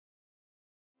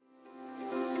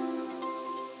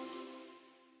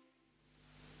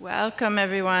Welcome,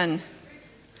 everyone,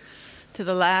 to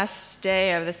the last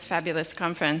day of this fabulous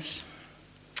conference.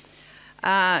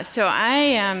 So I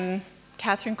am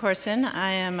Catherine Corson. I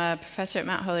am a professor at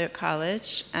Mount Holyoke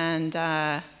College, and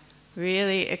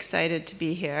really excited to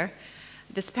be here.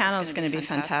 This panel is going to be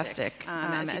fantastic.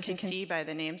 As you can see by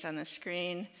the names on the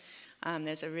screen,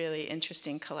 there's a really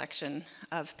interesting collection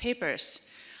of papers.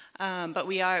 But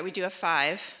we do have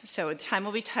 5, so time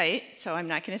will be tight, so I'm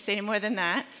not going to say any more than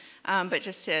that. But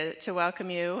just to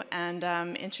welcome you and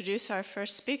introduce our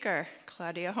first speaker,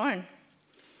 Claudia Horn.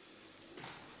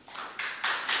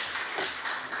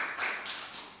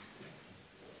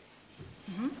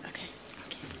 Okay.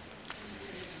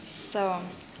 So,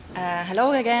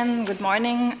 hello again, good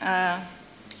morning.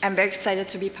 I'm very excited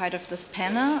to be part of this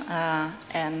panel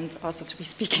and also to be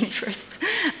speaking first.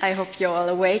 I hope you're all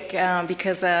awake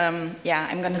because, I'm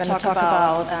going to talk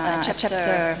about a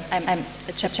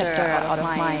chapter out of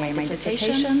my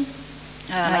dissertation.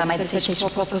 My dissertation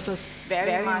focuses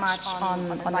very much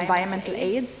on environmental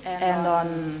aid and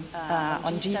on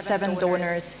G7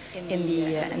 donors in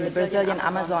the Brazilian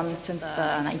Amazon since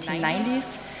the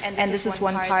 1990s. And this is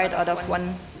one part out of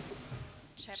one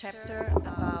chapter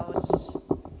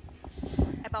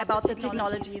about the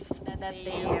technologies that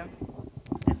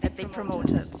they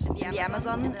promoted in the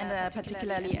Amazon, and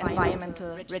particularly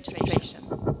environmental registration.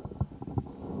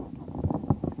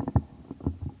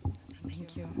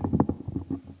 Thank you.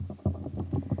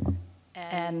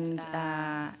 And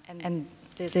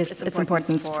its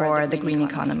importance for the green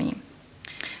economy.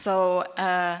 So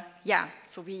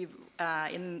so we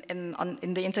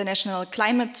in the international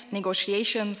climate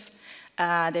negotiations.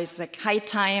 There's like high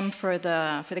time for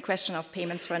the question of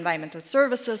payments for environmental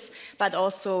services, but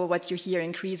also what you hear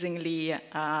increasingly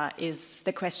is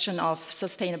the question of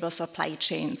sustainable supply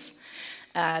chains.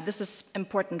 This is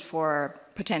important for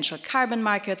potential carbon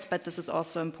markets, but this is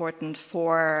also important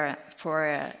for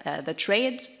the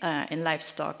trade in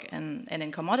livestock and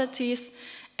in commodities.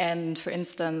 And for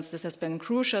instance, this has been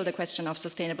crucial, the question of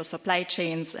sustainable supply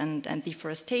chains and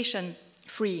deforestation.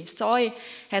 Free soy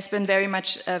has been very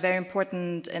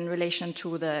important in relation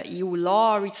to the EU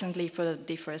law recently for the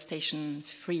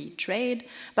deforestation-free trade,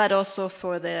 but also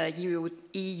for the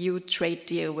EU trade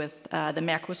deal with the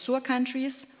Mercosur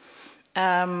countries.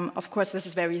 Of course, this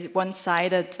is very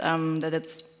one-sided, that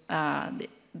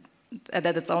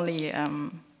it's only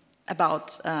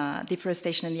about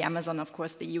deforestation in the Amazon. Of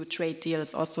course, the EU trade deal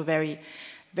is also very,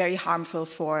 very harmful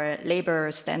for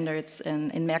labor standards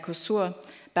in Mercosur.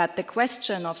 But the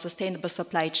question of sustainable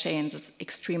supply chains is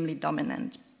extremely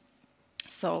dominant.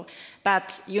 So,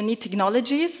 but you need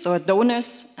technologies, so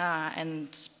donors and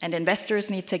investors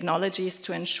need technologies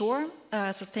to ensure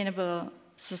sustainable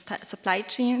supply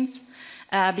chains,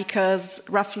 because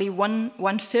roughly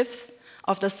one-fifth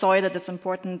of the soy that is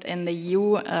important in the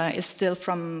EU is still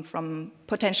from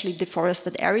potentially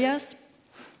deforested areas.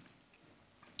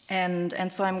 And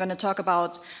so I'm going to talk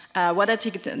about what are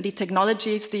the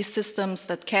technologies, these systems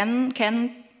that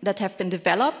that have been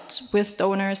developed with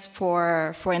donors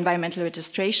for environmental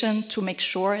registration to make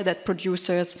sure that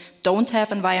producers don't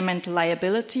have environmental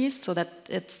liabilities, so that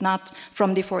it's not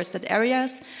from deforested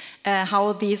areas,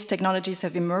 how these technologies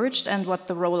have emerged, and what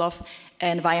the role of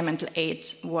environmental aid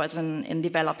was in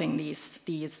developing these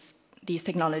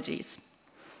technologies.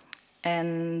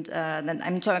 And then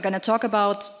I'm going to talk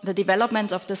about the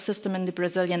development of the system in the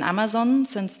Brazilian Amazon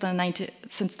since the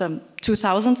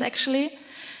 2000s, actually.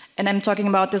 And I'm talking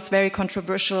about this very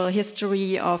controversial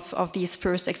history of these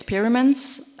first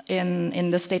experiments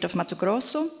in the state of Mato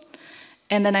Grosso.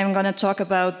 And then I'm going to talk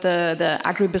about the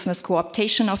agribusiness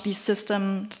co-optation of this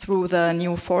system through the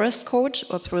new forest code,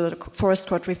 or through the forest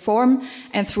code reform,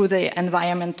 and through the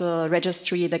environmental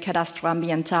registry, the Cadastro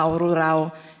Ambiental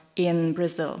Rural in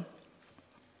Brazil.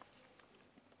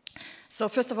 So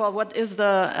first of all, what is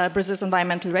the Brazil's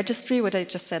environmental registry? What I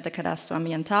just said, the Cadastro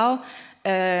Ambiental.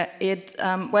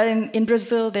 In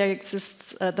Brazil there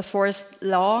exists the forest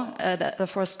law, the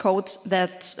forest code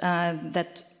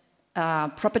that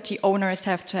property owners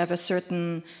have to have a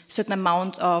certain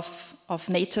amount of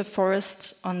native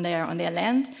forest on their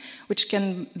land, which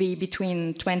can be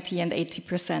between 20 and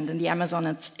 80%. In the Amazon,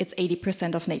 it's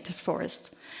 80% of native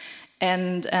forest,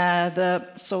 and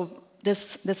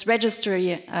This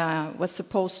registry was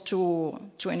supposed to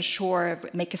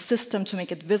make a system to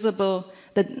make it visible,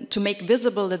 to make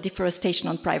visible the deforestation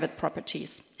on private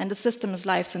properties. And the system is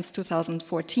live since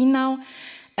 2014 now.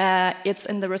 It's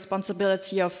in the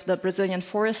responsibility of the Brazilian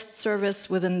Forest Service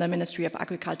within the Ministry of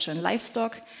Agriculture and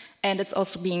Livestock, and it's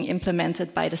also being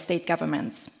implemented by the state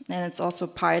governments. And it's also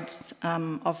part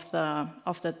of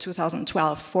the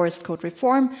 2012 Forest Code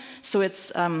reform, so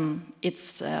it's an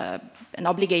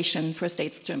obligation for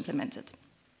states to implement it.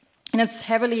 And it's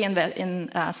heavily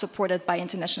supported by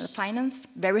international finance,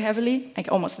 very heavily,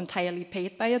 like almost entirely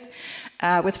paid by it,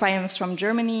 with finance from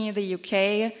Germany, the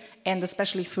UK, and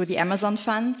especially through the Amazon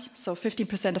Fund. So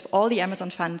 50% of all the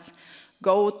Amazon funds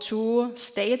go to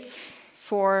states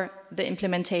for the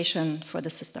implementation for the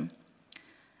system.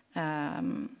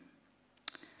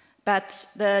 But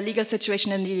the legal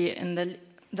situation in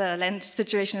the land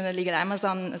situation in the legal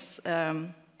Amazon is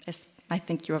I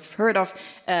think you have heard of,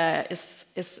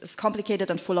 is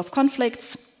complicated and full of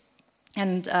conflicts,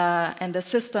 and the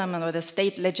system or the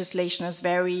state legislation is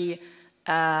very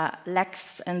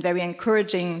lax and very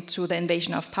encouraging to the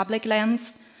invasion of public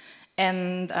lands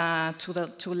and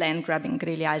to land grabbing,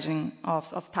 grillaging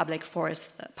of public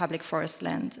forest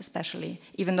land, especially,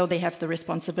 even though they have the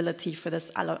responsibility for this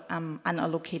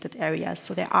unallocated areas.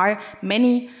 So there are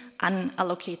many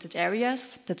unallocated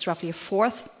areas. That's roughly a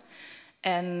fourth.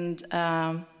 And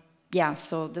yeah,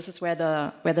 so this is where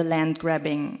the land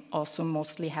grabbing also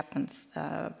mostly happens,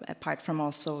 apart from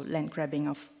also land grabbing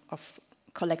of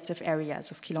collective areas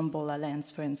of quilombola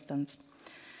lands, for instance.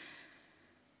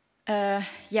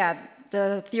 Yeah,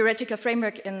 the theoretical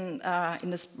framework in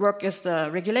this work is the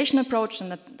regulation approach,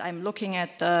 and that I'm looking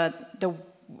at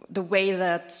the way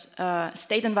that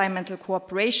state environmental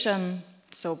cooperation,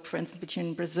 so for instance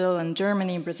between Brazil and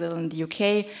Germany, Brazil and the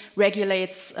UK,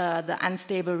 regulates the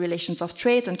unstable relations of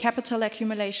trade and capital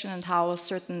accumulation, and how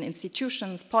certain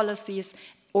institutions, policies,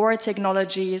 or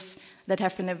technologies that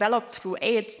have been developed through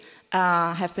aid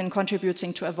have been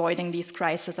contributing to avoiding these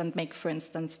crises and make, for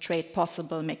instance, trade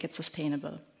possible, make it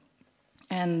sustainable.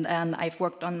 And I've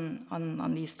worked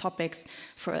on these topics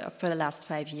for the last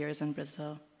 5 years in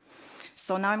Brazil.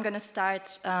 So now I'm going to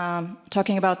start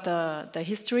talking about the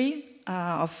history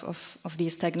of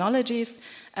these technologies.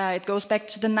 It goes back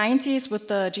to the 90s with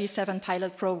the G7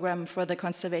 pilot program for the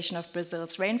conservation of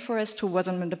Brazil's rainforest. Who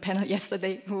wasn't on the panel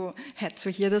yesterday who had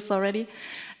to hear this already?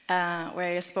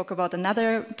 Where I spoke about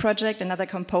another project, another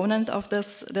component of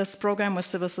this program was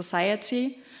civil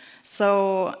society.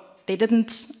 So they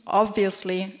didn't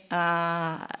obviously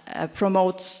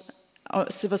promote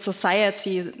civil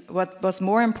society. What was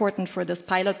more important for this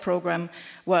pilot program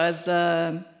was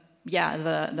the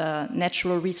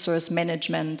natural resource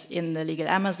management in the legal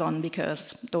Amazon,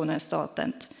 because donors thought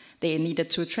that they needed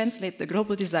to translate the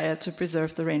global desire to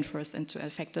preserve the rainforest into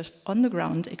effective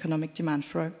on-the-ground economic demand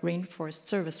for rainforest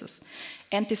services,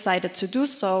 and decided to do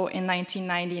so in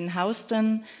 1990 in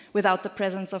Houston without the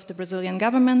presence of the Brazilian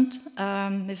government.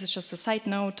 This is just a side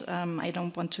note. I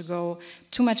don't want to go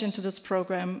too much into this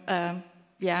program,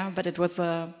 but it was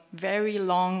a very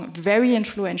long, very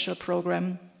influential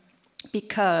program,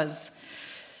 because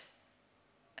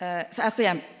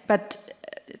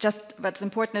just what's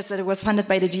important is that it was funded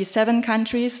by the G7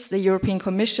 countries, the European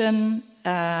Commission,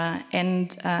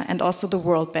 and also the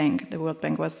World Bank. The World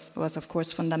Bank was of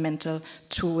course fundamental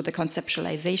to the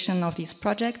conceptualization of these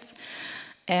projects.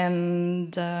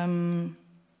 And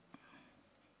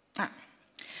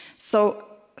so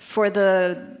for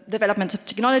the development of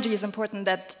technology, it's important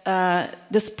that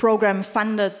this program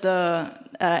funded the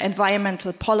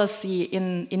environmental policy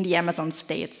in the Amazon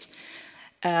states.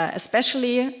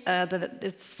 Especially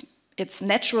its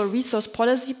natural resource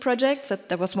policy projects, that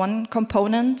there was one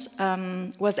component,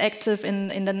 was active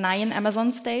in the 9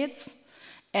 Amazon states,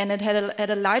 and it had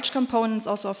a large component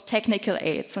also of technical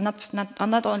aid. So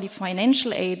not only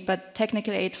financial aid, but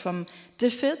technical aid from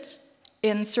DFID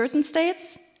in certain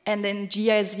states, and then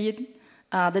GIZ,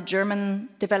 the German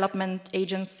development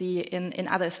agency, in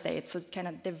other states. So it kind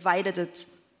of divided it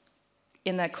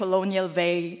in a colonial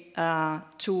way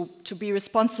to be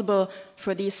responsible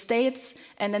for these states,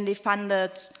 and then they funded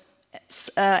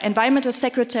environmental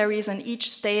secretaries in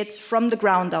each state from the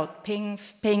ground out, paying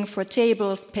for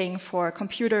tables, paying for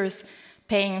computers,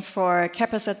 paying for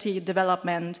capacity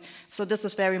development. So this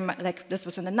is very much like this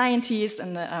was in the 90s,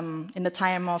 and in the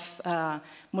time of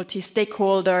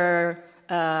multi-stakeholder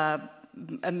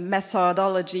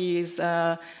methodologies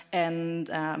and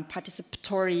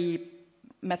participatory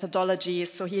methodologies.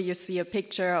 So here you see a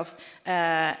picture of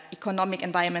economic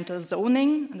environmental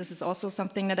zoning, and this is also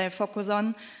something that I focus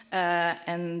on.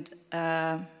 And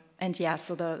yeah,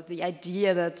 so the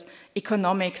idea that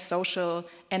economic, social,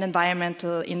 and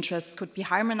environmental interests could be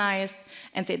harmonized,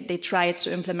 and they tried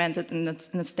to implement it in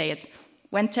the state.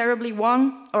 Went terribly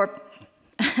wrong, or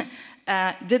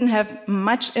didn't have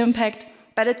much impact,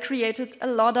 but it created a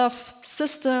lot of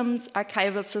systems,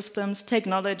 archival systems,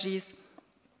 technologies,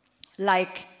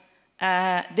 like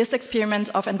this experiment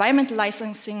of environmental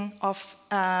licensing of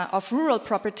rural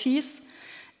properties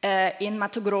in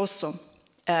Mato Grosso,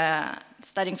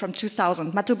 starting from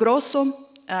 2000. Mato Grosso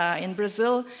in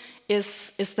Brazil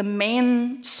is the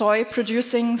main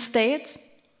soy-producing state,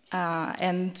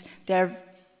 and there are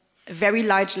very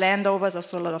large landovers,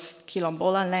 also a lot of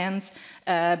quilombola lands,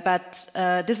 but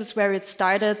this is where it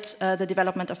started the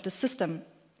development of the system.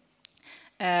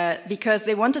 Because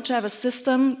they wanted to have a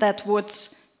system that would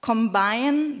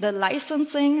combine the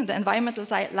licensing, the environmental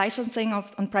licensing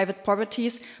on private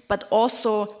properties, but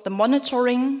also the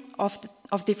monitoring of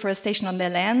deforestation on their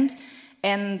land,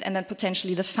 and then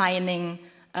potentially the fining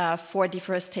for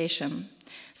deforestation.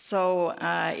 So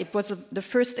it was the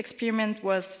first experiment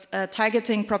was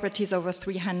targeting properties over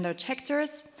 300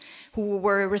 hectares, who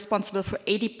were responsible for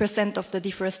 80% of the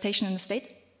deforestation in the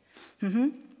state.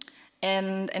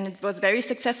 And it was very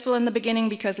successful in the beginning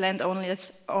because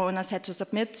landowners had to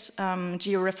submit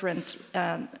georeference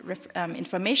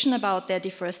information about their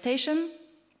deforestation.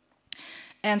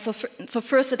 And so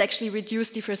first it actually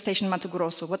reduced deforestation in Mato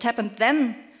Grosso. What happened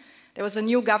then? There was a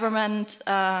new government,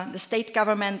 the state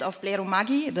government of Blairo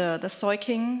Maggi, the soy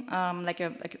king, like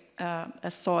a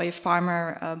soy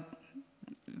farmer,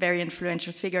 very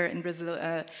influential figure in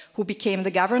Brazil, who became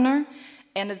the governor.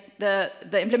 And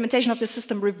the implementation of the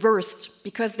system reversed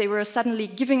because they were suddenly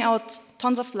giving out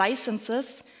tons of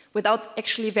licenses without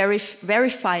actually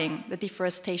verifying the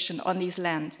deforestation on these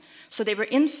lands. So they were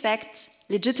in fact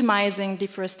legitimizing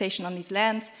deforestation on these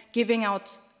lands, giving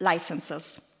out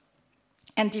licenses.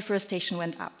 And deforestation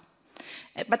went up.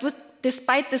 But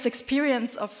despite this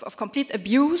experience of complete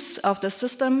abuse of the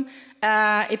system,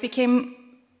 it became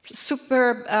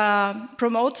super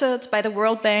promoted by the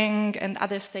World Bank, and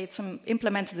other states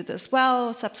implemented it as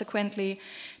well subsequently.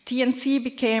 TNC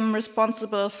became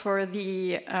responsible for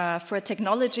a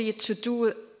technology to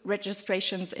do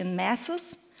registrations in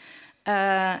masses,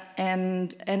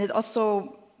 and it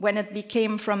also, when it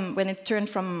turned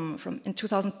from in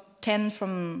 2010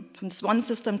 from this one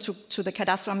system to the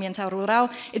Cadastro Ambiental Rural,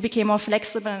 it became more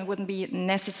flexible and wouldn't be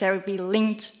necessarily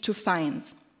linked to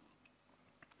fines.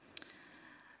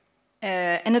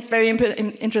 And it's very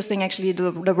interesting, actually,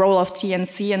 the role of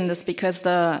TNC in this, because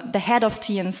the head of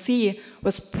TNC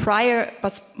was prior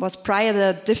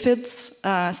the DFID's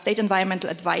state environmental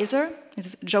advisor,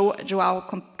 João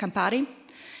Campari,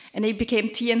 and he became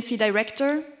TNC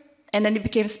director, and then he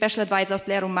became special advisor of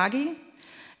Blairo Maggi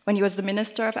when he was the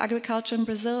Minister of Agriculture in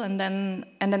Brazil, and then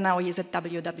now he's at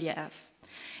WWF.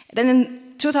 Then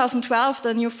in 2012,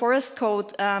 the new forest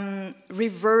code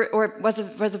was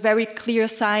a very clear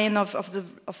sign of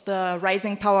the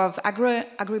rising power of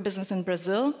agribusiness in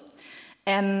Brazil,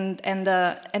 and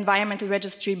the environmental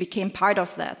registry became part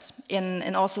of that,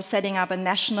 in also setting up a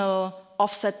national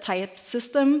offset type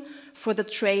system for the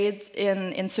trade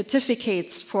in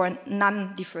certificates for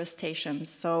non-deforestation.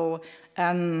 So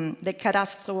the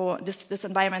Cadastro, this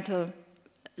environmental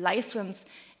license,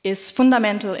 is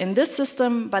fundamental in this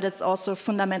system, but it's also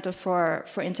fundamental for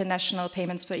international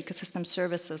payments for ecosystem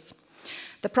services.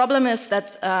 The problem is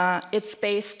that it's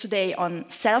based today on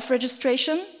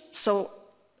self-registration, so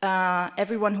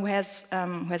everyone who has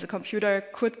a computer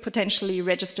could potentially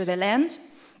register their land,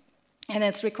 and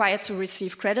it's required to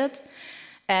receive credit.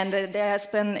 And there has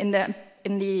been, in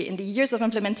the years of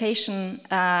implementation,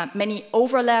 many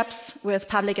overlaps with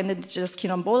public and indigenous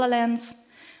quilombola lands.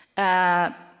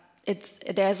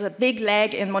 There's a big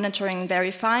lag in monitoring and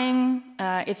verifying.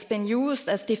 It's been used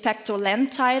as de facto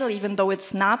land title, even though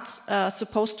it's not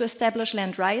supposed to establish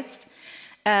land rights.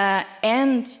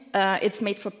 And it's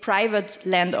made for private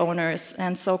landowners.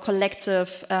 And so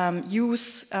collective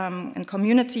use and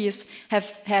communities have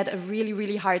had a really,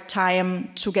 really hard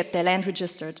time to get their land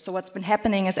registered. So what's been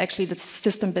happening is actually the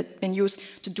system been used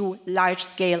to do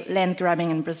large-scale land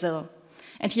grabbing in Brazil.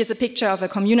 And here's a picture of a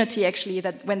community, actually,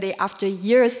 that when they, after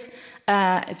years,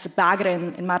 it's a Bagre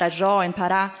in Marajó, in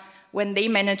Pará, when they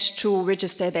managed to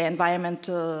register their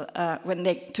environmental,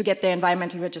 to get their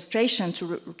environmental registration,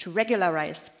 to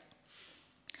regularize.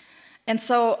 And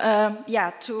so,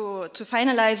 to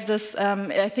finalize this,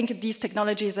 I think these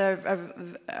technologies are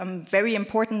very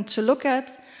important to look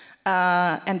at,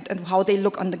 and how they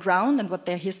look on the ground, and what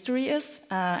their history is,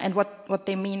 and what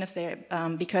they mean if they're,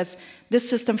 because this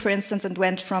system, for instance, it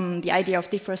went from the idea of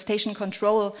deforestation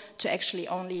control to actually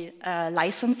only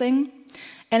licensing.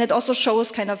 And it also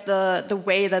shows kind of the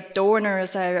way that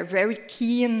donors are very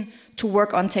keen to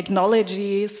work on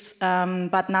technologies,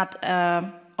 but not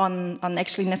on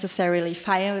actually necessarily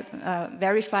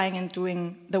verifying and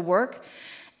doing the work.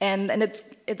 And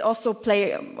it also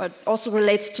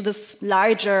relates to this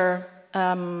larger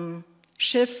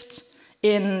shift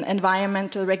in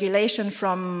environmental regulation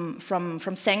from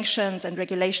sanctions and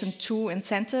regulation to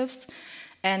incentives.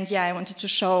 And yeah, I wanted to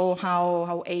show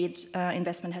how aid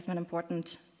investment has been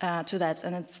important to that.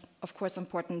 And it's, of course,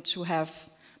 important to have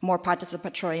more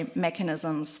participatory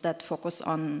mechanisms that focus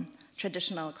on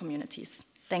traditional communities.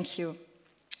 Thank you.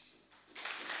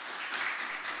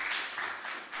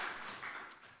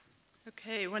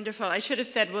 Okay, wonderful. I should have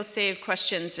said we'll save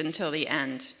questions until the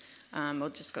end. We'll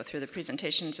just go through the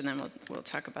presentations and then we'll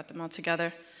talk about them all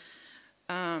together.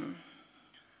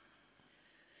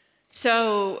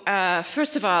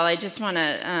 First of all, I just want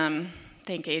to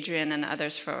thank Adrian and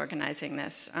others for organizing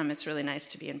this. It's really nice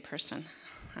to be in person,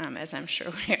 as I'm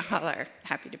sure we all are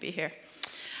happy to be here.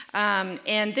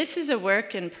 And this is a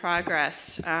work in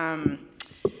progress,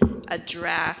 a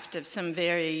draft of some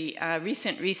very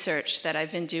recent research that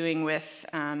I've been doing with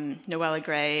Noella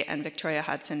Gray and Victoria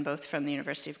Hodson, both from the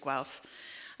University of Guelph.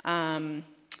 And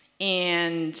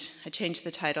I changed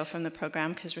the title from the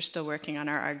program because we're still working on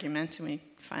our argument, and we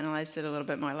finalized it a little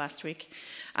bit more last week.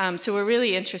 So we're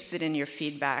really interested in your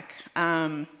feedback.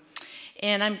 And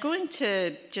I'm going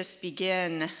to just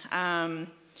begin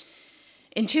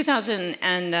in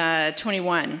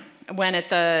 2021, when at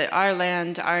the Our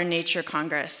Land, Our Nature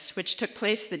Congress, which took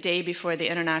place the day before the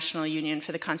International Union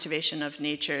for the Conservation of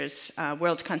Nature's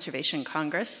World Conservation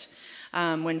Congress,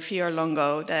 when Fior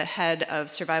Longo, the head of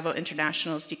Survival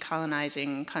International's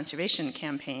Decolonizing Conservation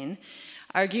Campaign,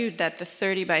 argued that the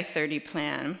 30 by 30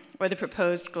 plan, or the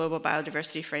proposed global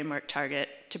biodiversity framework target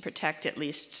to protect at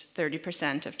least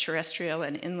 30% of terrestrial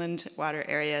and inland water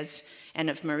areas and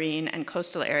of marine and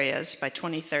coastal areas by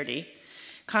 2030,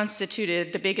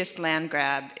 constituted the biggest land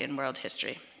grab in world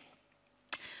history.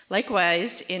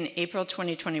 Likewise, in April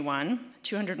 2021,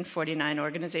 249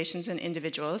 organizations and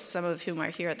individuals, some of whom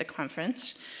are here at the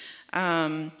conference,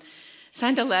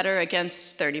 signed a letter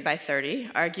against 30 by 30,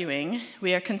 arguing,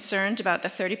 "We are concerned about the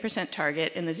 30%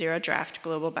 target in the Zero Draft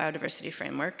Global Biodiversity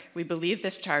Framework. We believe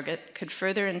this target could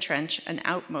further entrench an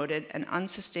outmoded and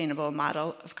unsustainable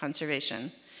model of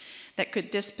conservation that could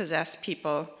dispossess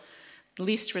people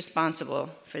least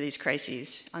responsible for these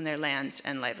crises on their lands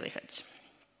and livelihoods."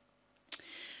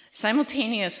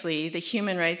 Simultaneously, the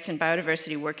Human Rights and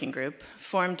Biodiversity Working Group,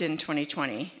 formed in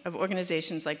 2020, of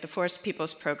organizations like the Forest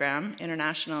Peoples Program,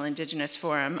 International Indigenous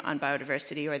Forum on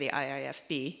Biodiversity, or the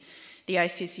IIFB, the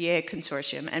ICCA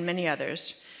Consortium, and many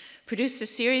others, produced a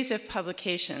series of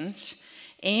publications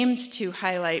aimed to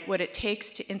highlight what it takes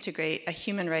to integrate a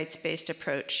human rights-based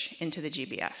approach into the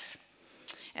GBF.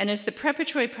 And as the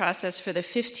preparatory process for the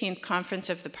 15th Conference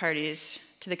of the Parties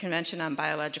to the Convention on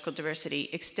Biological Diversity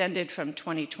extended from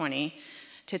 2020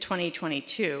 to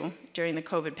 2022 during the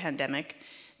COVID pandemic,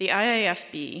 the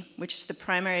IIFB, which is the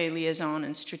primary liaison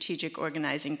and strategic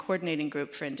organizing coordinating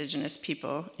group for Indigenous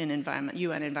people in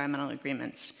UN environmental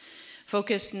agreements,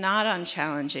 focused not on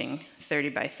challenging 30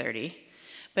 by 30,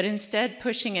 but instead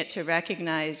pushing it to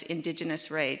recognize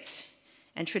Indigenous rights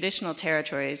and traditional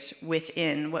territories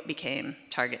within what became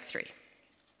Target 3.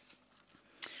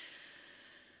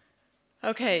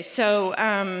 Okay, so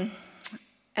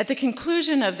at the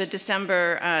conclusion of the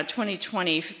December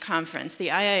 2020 conference, the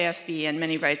IIFB and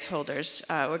many rights holders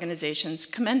organizations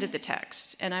commended the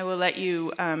text, and I will let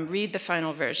you read the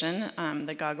final version,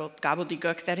 the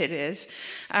gobbledygook that it is,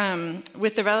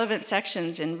 with the relevant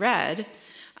sections in red,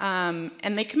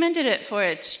 and they commended it for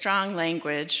its strong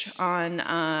language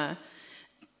on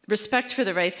respect for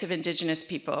the rights of Indigenous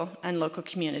people and local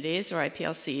communities, or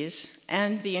IPLCs,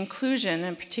 and the inclusion,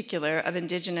 in particular, of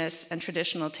Indigenous and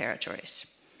traditional territories.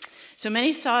 So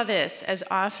many saw this as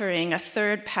offering a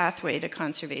third pathway to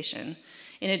conservation,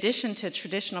 in addition to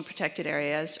traditional protected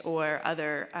areas or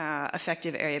other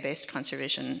effective area-based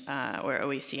conservation, or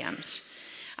OECMs,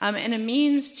 and a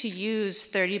means to use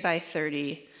 30 by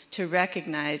 30 to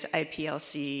recognize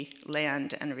IPLC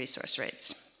land and resource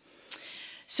rights.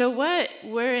 So what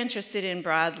we're interested in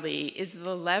broadly is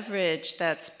the leverage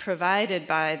that's provided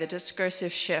by the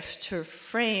discursive shift to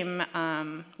frame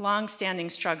long-standing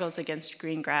struggles against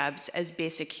green grabs as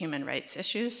basic human rights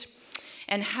issues,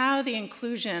 and how the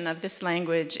inclusion of this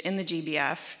language in the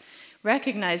GBF,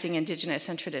 recognizing Indigenous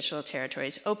and traditional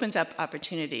territories, opens up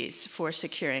opportunities for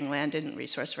securing land and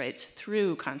resource rights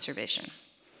through conservation.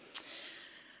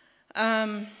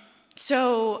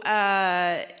 So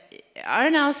our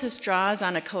analysis draws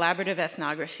on a collaborative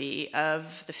ethnography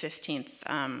of the 15th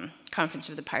Conference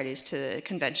of the Parties to the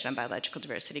Convention on Biological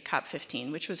Diversity,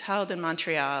 COP15, which was held in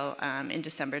Montreal in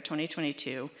December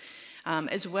 2022,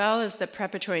 as well as the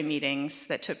preparatory meetings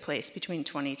that took place between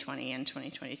 2020 and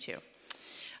 2022.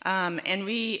 And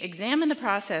we examined the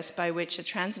process by which a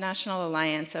transnational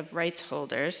alliance of rights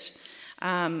holders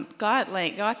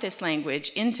got this language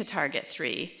into Target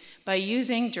 3 by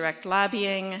using direct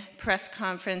lobbying, press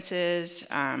conferences,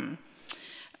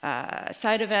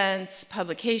 side events,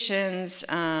 publications,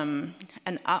 and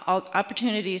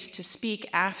opportunities to speak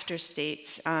after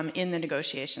states in the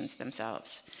negotiations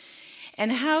themselves.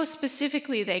 And how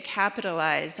specifically they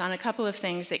capitalized on a couple of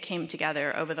things that came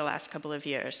together over the last couple of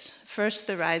years. First,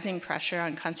 the rising pressure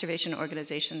on conservation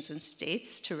organizations and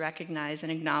states to recognize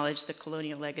and acknowledge the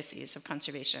colonial legacies of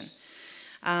conservation.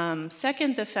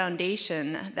 Second, the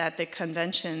foundation that the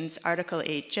Convention's Article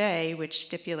 8J, which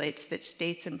stipulates that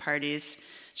states and parties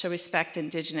shall respect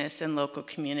Indigenous and local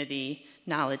community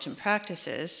knowledge and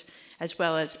practices, as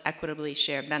well as equitably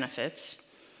share benefits.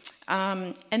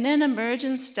 And then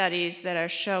emergent studies that are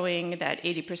showing that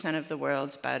 80% of the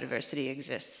world's biodiversity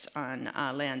exists on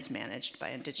lands managed by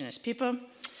Indigenous people,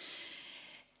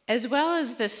 as well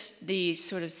as the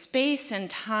sort of space and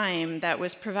time that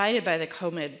was provided by the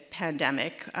COVID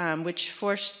pandemic, which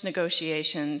forced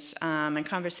negotiations and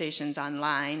conversations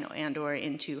online and or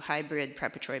into hybrid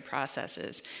preparatory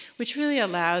processes, which really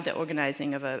allowed the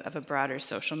organizing of a broader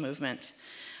social movement.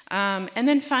 And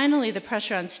then finally, the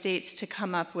pressure on states to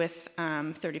come up with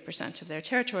 30% of their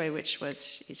territory, which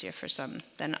was easier for some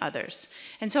than others.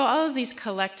 And so all of these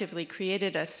collectively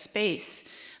created a space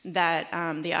that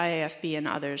the IAFB and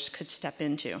others could step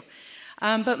into.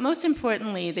 But most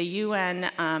importantly, the UN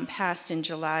passed in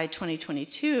July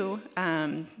 2022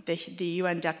 the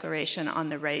UN Declaration on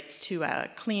the Right to a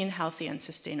Clean, Healthy, and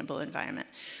Sustainable Environment,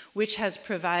 which has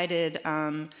provided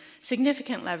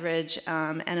significant leverage,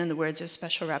 and in the words of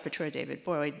Special Rapporteur David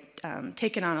Boyd,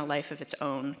 taken on a life of its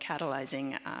own,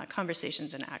 catalyzing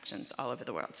conversations and actions all over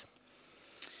the world.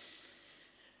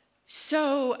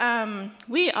 So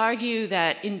we argue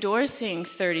that endorsing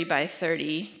 30 by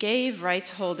 30 gave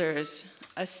rights holders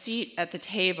a seat at the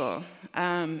table,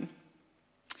 and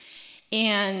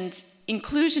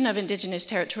inclusion of Indigenous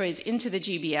territories into the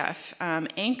GBF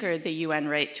anchored the UN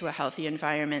right to a healthy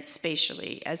environment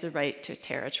spatially as a right to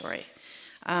territory.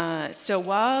 So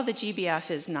while the GBF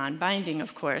is non-binding,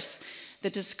 of course, the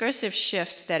discursive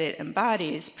shift that it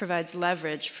embodies provides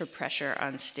leverage for pressure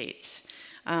on states.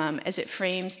 As it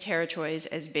frames territories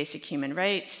as basic human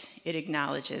rights, it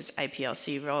acknowledges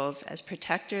IPLC roles as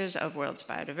protectors of world's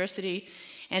biodiversity,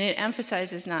 and it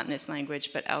emphasizes, not in this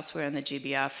language, but elsewhere in the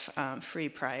GBF, free,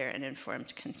 prior, and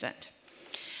informed consent.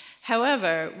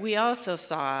 However, we also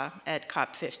saw at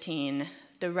COP15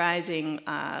 the rising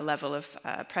level of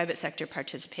private sector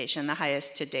participation, the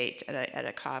highest to date at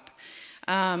a COP.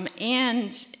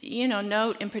 And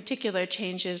note in particular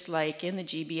changes like in the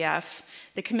GBF,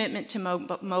 the commitment to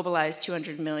mobilize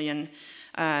 200 billion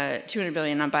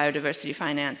on biodiversity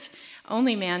finance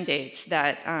only mandates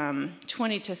that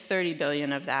 20 to 30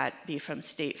 billion of that be from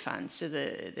state funds. So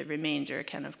the remainder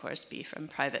can, of course, be from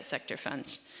private sector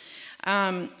funds.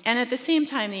 And at the same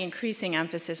time, the increasing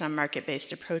emphasis on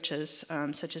market-based approaches,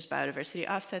 such as biodiversity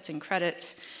offsets and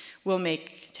credits, will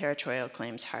make territorial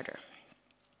claims harder.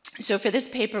 So for this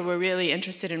paper, we're really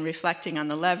interested in reflecting on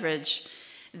the leverage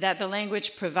that the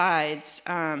language provides,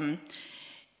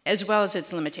 as well as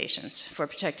its limitations for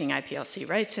protecting IPLC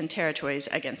rights and territories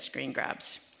against green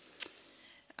grabs.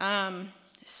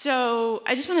 So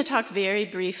I just want to talk very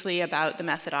briefly about the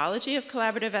methodology of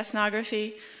collaborative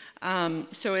ethnography.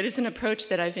 So it is an approach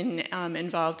that I've been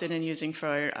involved in and using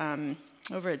for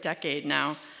over a decade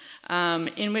now,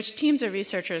 in which teams of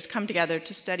researchers come together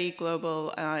to study global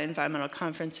environmental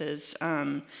conferences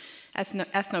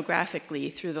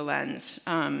ethnographically through the lens,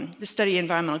 to study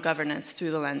environmental governance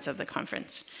through the lens of the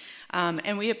conference.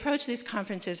 And we approach these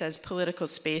conferences as political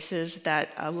spaces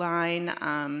that align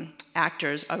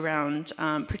actors around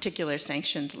particular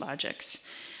sanctioned logics,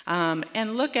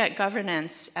 and look at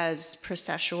governance as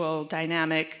processual,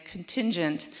 dynamic,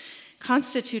 contingent,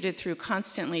 constituted through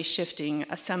constantly shifting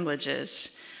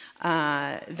assemblages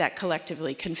that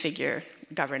collectively configure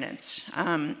governance.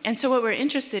 And so what we're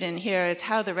interested in here is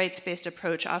how the rights-based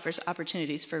approach offers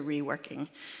opportunities for reworking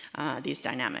these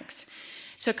dynamics.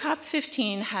 So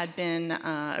COP15 had been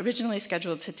originally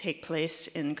scheduled to take place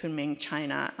in Kunming,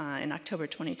 China in October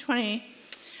 2020.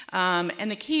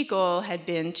 And the key goal had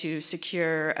been to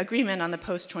secure agreement on the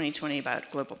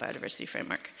post-2020 global biodiversity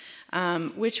framework,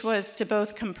 which was to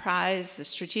both comprise the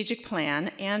strategic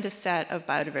plan and a set of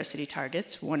biodiversity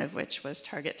targets, one of which was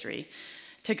Target 3,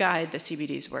 to guide the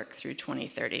CBD's work through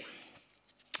 2030.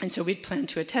 And so we'd planned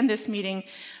to attend this meeting,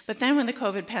 but then when the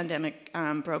COVID pandemic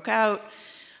broke out,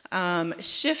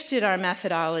 shifted our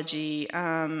methodology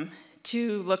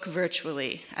to look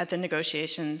virtually at the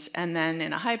negotiations, and then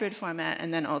in a hybrid format,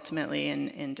 and then ultimately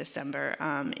in December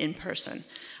in person.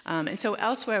 And so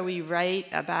elsewhere we write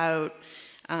about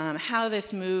how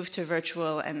this move to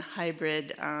virtual and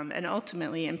hybrid and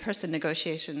ultimately in-person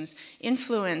negotiations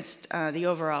influenced the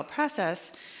overall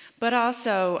process, but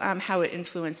also how it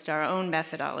influenced our own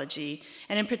methodology,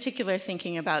 and in particular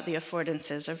thinking about the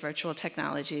affordances of virtual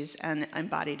technologies and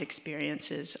embodied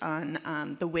experiences on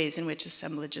the ways in which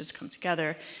assemblages come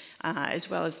together, as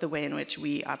well as the way in which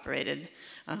we operated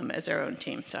as our own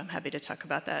team. So I'm happy to talk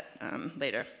about that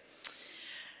later.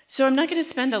 So I'm not going to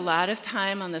spend a lot of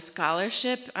time on the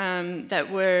scholarship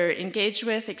that we're engaged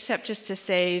with, except just to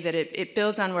say that it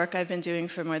builds on work I've been doing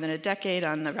for more than a decade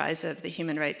on the rise of the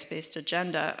human rights-based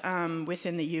agenda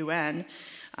within the UN,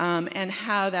 and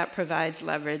how that provides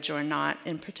leverage or not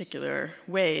in particular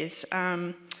ways,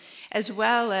 as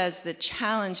well as the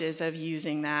challenges of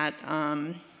using that,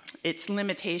 its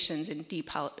limitations in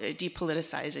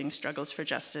depoliticizing struggles for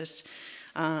justice,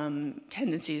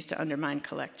 tendencies to undermine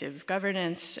collective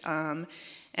governance, and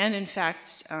in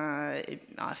fact,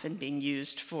 often being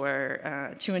used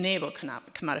to enable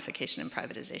commodification and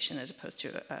privatization as opposed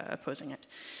to opposing it.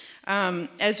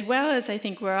 As well as I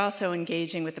think we're also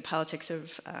engaging with the politics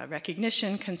of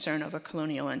recognition, concern over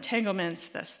colonial entanglements,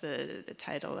 thus the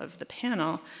title of the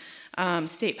panel,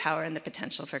 state power and the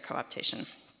potential for co-optation.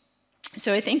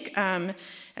 So I think,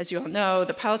 as you all know,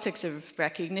 the politics of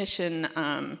recognition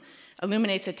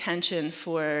illuminates a tension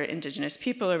for Indigenous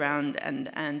people around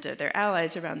and their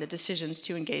allies around the decisions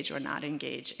to engage or not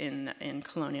engage in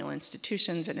colonial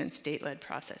institutions and in state-led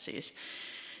processes.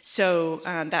 So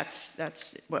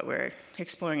that's what we're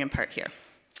exploring in part here.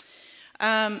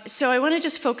 So I want to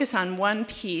just focus on one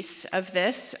piece of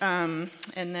this, and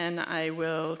then I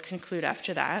will conclude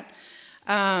after that.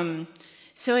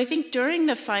 So I think during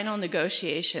the final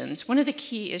negotiations, one of the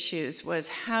key issues was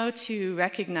how to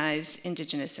recognize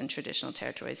Indigenous and traditional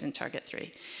territories in Target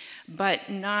 3, but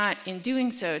not in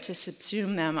doing so to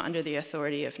subsume them under the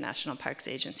authority of national parks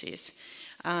agencies.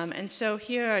 And so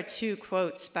here are two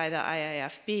quotes by the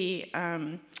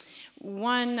IIFB.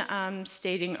 One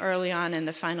stating early on in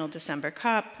the final December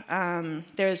COP,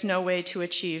 there is no way to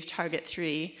achieve Target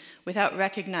 3 without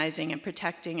recognizing and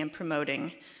protecting and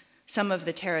promoting some of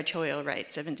the territorial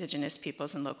rights of Indigenous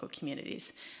peoples and local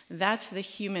communities. That's the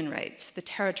human rights, the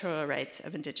territorial rights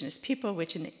of Indigenous people,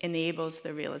 which enables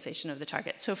the realization of the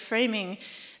target. So framing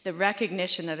the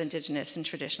recognition of Indigenous and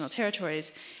traditional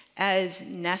territories as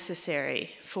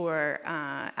necessary for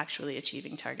actually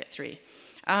achieving Target 3.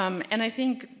 And I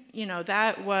think, you know,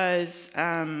 that was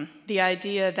the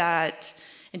idea that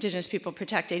Indigenous people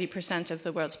protect 80% of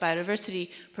the world's biodiversity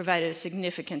provided a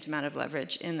significant amount of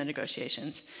leverage in the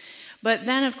negotiations. But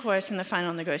then, of course, in the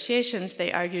final negotiations,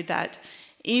 they argued that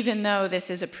even though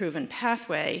this is a proven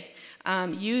pathway,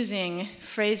 using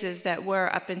phrases that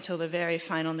were up until the very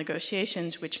final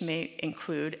negotiations, which may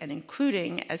include and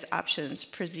including as options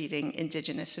preceding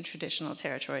Indigenous and traditional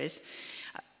territories,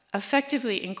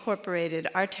 effectively incorporated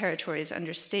our territories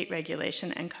under state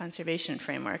regulation and conservation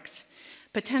frameworks,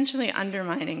 potentially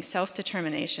undermining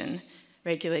self-determination,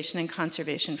 regulation, and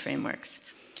conservation frameworks.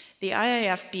 The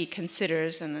IIFB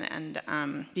considers, and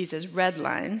these as red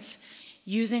lines,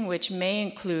 using which may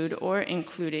include or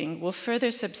including will further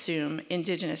subsume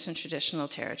Indigenous and traditional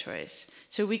territories.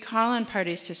 So we call on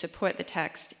parties to support the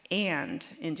text and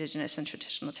Indigenous and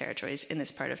traditional territories in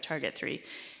this part of Target 3,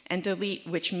 and delete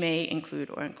which may include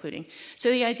or including.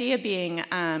 So the idea being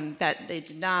that they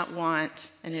did not want,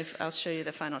 and if I'll show you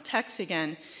the final text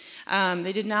again,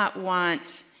 they did not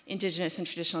want Indigenous and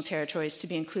traditional territories to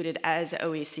be included as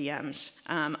OECMs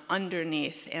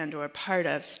underneath and or part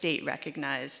of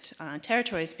state-recognized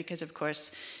territories, because of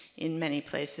course in many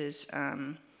places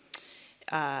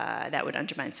that would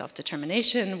undermine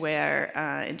self-determination, where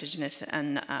Indigenous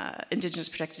and Indigenous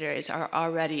protected areas are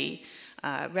already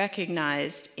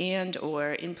recognized, and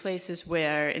or in places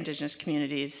where Indigenous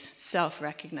communities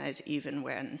self-recognize even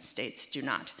when states do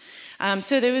not.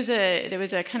 So there was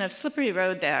a kind of slippery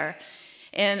road there.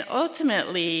 And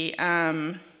ultimately,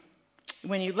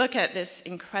 when you look at this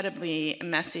incredibly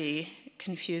messy,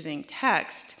 confusing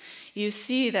text, you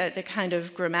see that the kind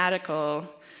of grammatical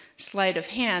sleight of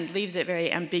hand leaves it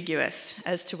very ambiguous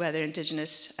as to whether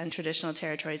indigenous and traditional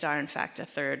territories are in fact a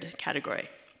third category.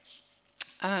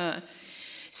 I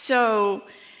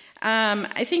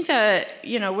think that,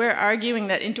 we're arguing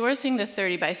that endorsing the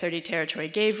 30 by 30 territory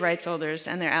gave rights holders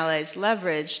and their allies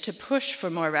leverage to push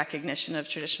for more recognition of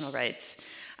traditional rights.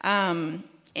 And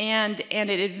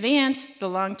it advanced the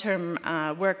long-term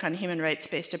work on human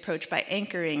rights-based approach by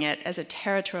anchoring it as a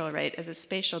territorial right, as a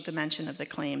spatial dimension of the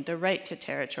claim. The right to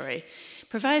territory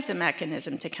provides a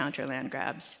mechanism to counter land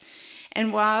grabs.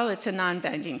 And while it's a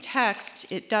non-binding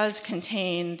text, it does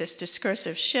contain this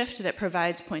discursive shift that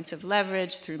provides points of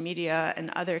leverage through media and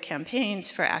other campaigns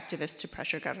for activists to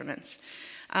pressure governments.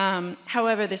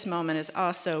 However, this moment is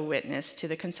also witness to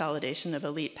the consolidation of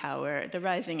elite power, the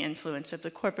rising influence of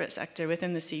the corporate sector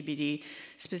within the CBD,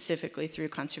 specifically through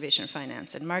conservation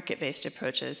finance and market-based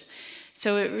approaches.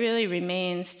 So it really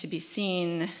remains to be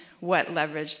seen what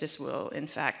leverage this will, in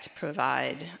fact,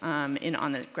 provide in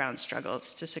on-the-ground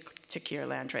struggles to secure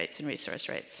land rights and resource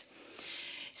rights.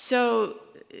 So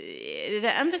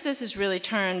the emphasis is really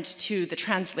turned to the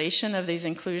translation of these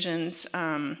inclusions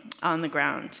on the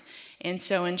ground. And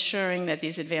so ensuring that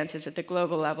these advances at the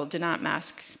global level do not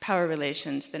mask power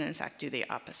relations that in fact do the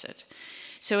opposite.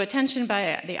 So attention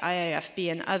by the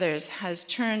IIFB and others has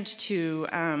turned to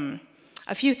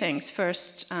a few things.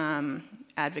 First,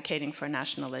 advocating for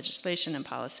national legislation and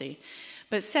policy.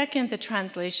 But second, the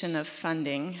translation of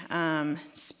funding,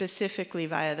 specifically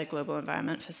via the Global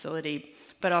Environment Facility,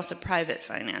 but also private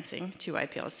financing to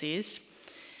IPLCs.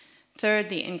 Third,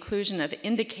 the inclusion of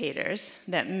indicators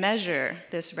that measure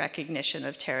this recognition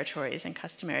of territories and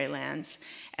customary lands,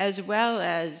 as well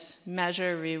as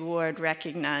measure, reward,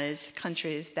 recognize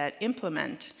countries that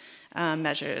implement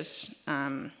measures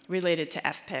related to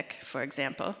FPIC, for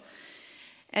example.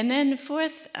 And then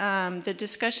fourth, the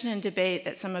discussion and debate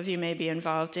that some of you may be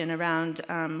involved in around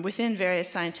within various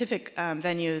scientific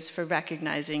venues for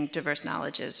recognizing diverse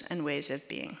knowledges and ways of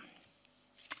being.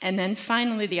 And then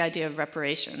finally, the idea of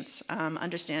reparations,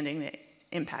 understanding the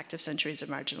impact of centuries of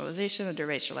marginalization under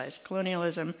racialized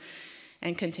colonialism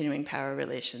and continuing power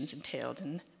relations entailed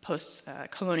in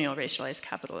post-colonial racialized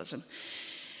capitalism.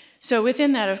 So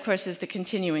within that, of course, is the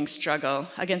continuing struggle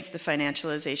against the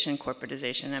financialization,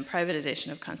 corporatization, and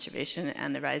privatization of conservation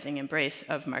and the rising embrace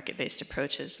of market-based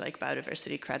approaches like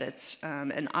biodiversity credits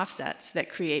and offsets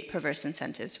that create perverse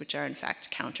incentives, which are in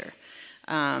fact counter.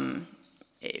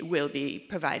 It will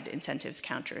provide incentives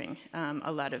countering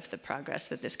a lot of the progress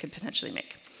that this could potentially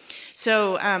make.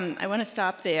 So I want to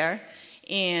stop there,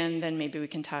 and then maybe we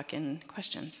can talk in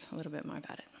questions a little bit more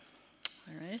about it.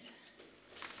 All right.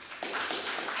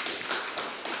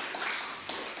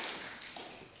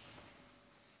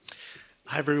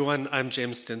 Hi, everyone. I'm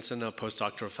James Stinson, a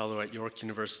postdoctoral fellow at York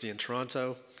University in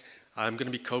Toronto. I'm going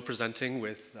to be co-presenting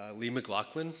with Lee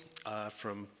McLaughlin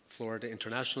from Florida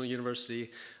International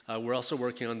University. We're also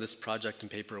working on this project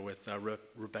and paper with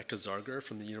Rebecca Zargar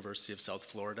from the University of South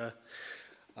Florida.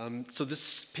 So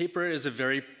this paper is a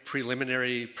very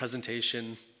preliminary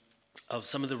presentation of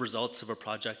some of the results of a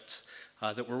project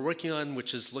that we're working on,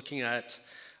 which is looking at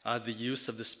the use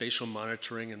of the spatial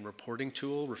monitoring and reporting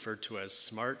tool referred to as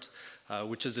SMART,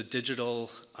 which is a digital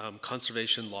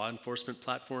conservation law enforcement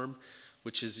platform,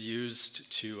 which is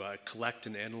used to collect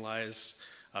and analyze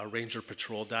ranger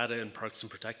patrol data in parks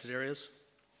and protected areas.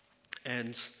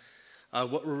 And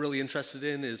what we're really interested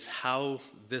in is how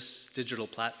this digital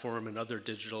platform and other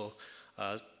digital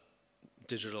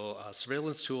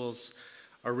surveillance tools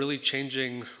are really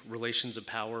changing relations of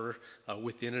power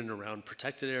within and around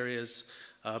protected areas,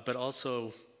 but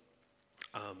also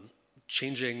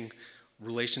changing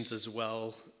relations as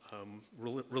well,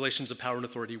 relations of power and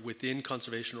authority within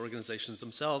conservation organizations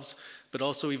themselves, but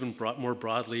also even more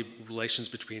broadly, relations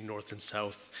between North and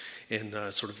South in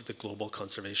sort of the global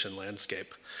conservation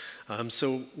landscape.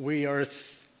 So we are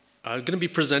going to be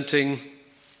presenting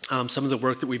some of the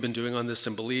work that we've been doing on this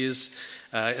in Belize,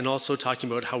 and also talking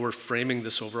about how we're framing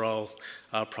this overall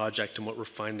project and what we're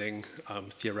finding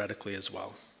theoretically as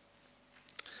well.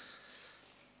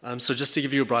 So just to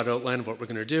give you a broad outline of what we're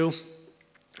going to do,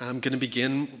 I'm going to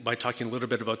begin by talking a little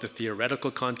bit about the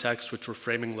theoretical context, which we're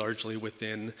framing largely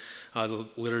within the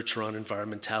literature on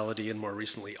environmentality and more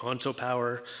recently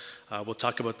ontopower. We'll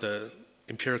talk about the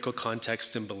empirical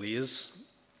context in Belize,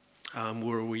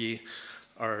 where we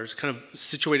are kind of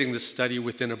situating this study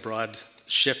within a broad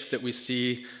shift that we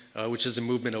see, which is a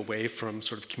movement away from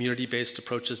sort of community-based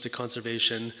approaches to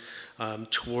conservation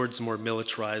towards more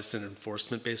militarized and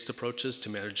enforcement-based approaches to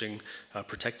managing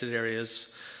protected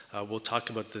areas. We'll talk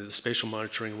about the spatial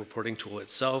monitoring and reporting tool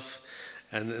itself,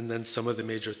 and then some of the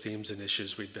major themes and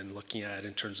issues we've been looking at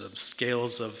in terms of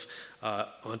scales of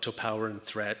ontopower and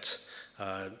threat,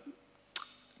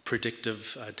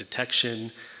 predictive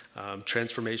detection,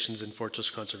 transformations in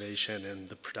forest conservation, and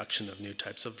the production of new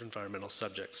types of environmental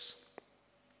subjects.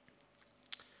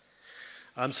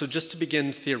 So just to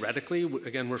begin theoretically,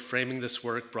 again, we're framing this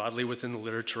work broadly within the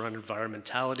literature on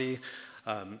environmentality,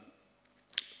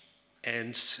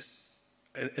 and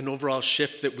an overall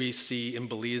shift that we see in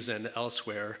Belize and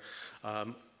elsewhere,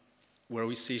 where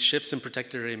we see shifts in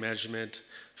protected area management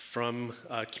from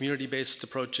community-based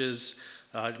approaches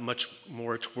much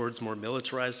more towards more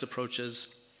militarized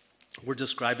approaches. We're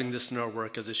describing this in our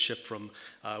work as a shift from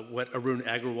what Arun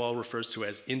Agrawal refers to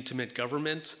as intimate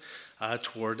government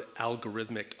toward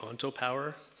algorithmic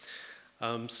ontopower.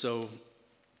 So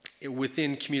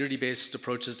within community-based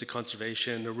approaches to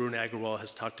conservation, Arun Agrawal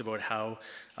has talked about how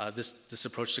this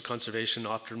approach to conservation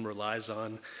often relies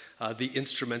on the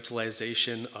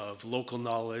instrumentalization of local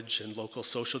knowledge and local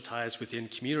social ties within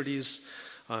communities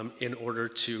in order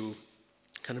to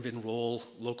kind of enroll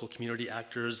local community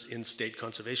actors in state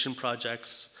conservation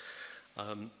projects.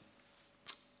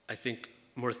 I think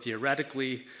more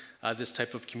theoretically, this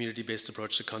type of community-based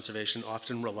approach to conservation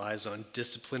often relies on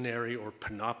disciplinary or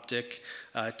panoptic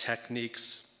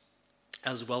techniques,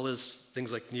 as well as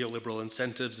things like neoliberal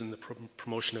incentives and the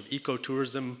promotion of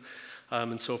ecotourism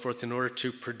and so forth, in order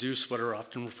to produce what are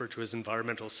often referred to as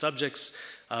environmental subjects,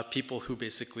 people who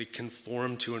basically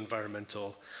conform to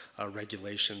environmental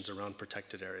regulations around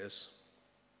protected areas.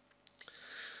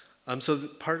 So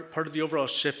part of the overall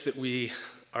shift that we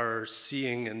are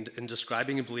seeing and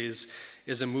describing in Belize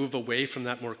is a move away from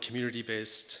that more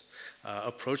community-based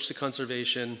approach to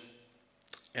conservation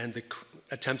and the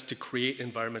attempts to create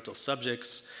environmental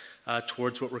subjects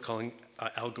towards what we're calling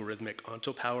algorithmic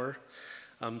ontopower.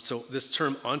 So this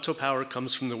term ontopower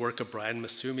comes from the work of Brian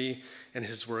Masumi and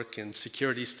his work in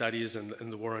security studies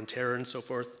and the war on terror and so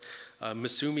forth.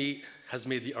 Masumi has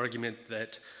made the argument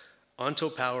that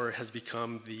ontopower has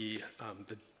become the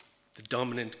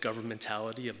dominant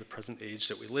governmentality of the present age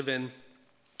that we live in.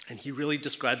 And he really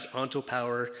describes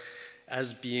ontopower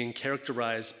as being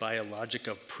characterized by a logic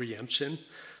of preemption.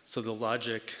 So the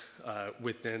logic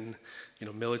within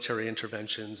military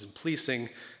interventions and policing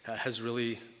has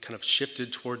really kind of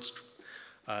shifted towards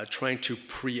trying to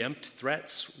preempt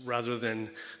threats rather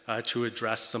than to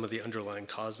address some of the underlying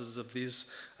causes of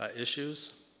these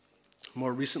issues.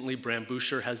 More recently, Bram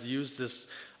Buescher has used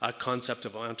this concept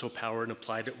of ontopower and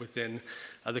applied it within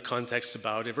the context of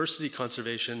biodiversity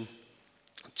conservation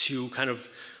to kind of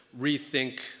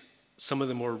rethink some of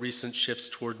the more recent shifts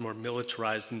toward more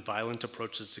militarized and violent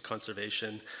approaches to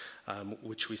conservation,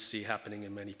 which we see happening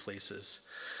in many places.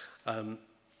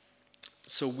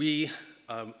 So we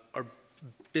are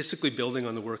basically building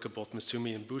on the work of both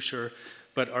Masumi and Buescher,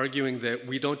 but arguing that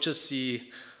we don't just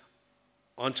see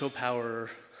ontopower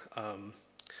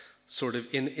sort of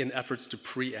in efforts to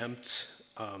preempt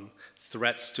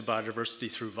threats to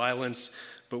biodiversity through violence,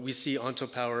 but we see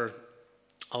ontopower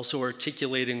also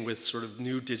articulating with sort of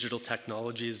new digital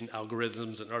technologies and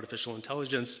algorithms and artificial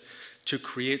intelligence to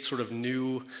create sort of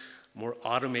new, more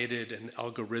automated and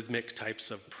algorithmic types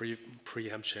of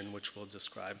preemption, which we'll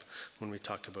describe when we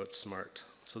talk about SMART.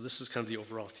 So this is kind of the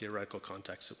overall theoretical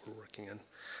context that we're working in.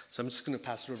 So I'm just going to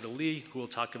pass it over to Lee, who will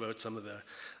talk about some of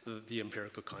the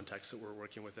empirical context that we're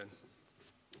working within.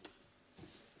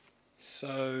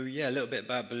 So yeah, a little bit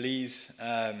about Belize.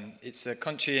 It's a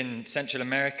country in Central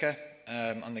America,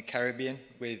 on the Caribbean,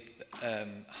 with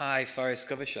high forest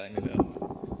cover. Should I move it up?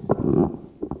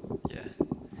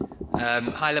 Yeah.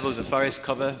 High levels of forest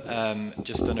cover,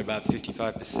 just under about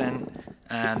 55%,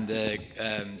 and the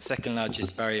second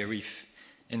largest barrier reef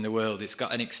in the world. It's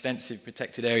got an extensive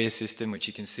protected area system, which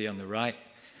you can see on the right.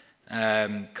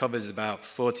 Covers about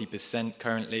 40%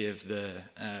 currently of the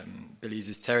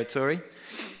Belize's territory.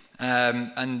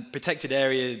 And protected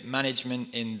area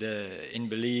management in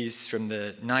Belize from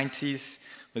the 90s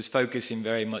was focusing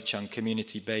very much on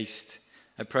community-based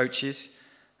approaches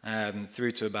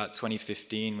through to about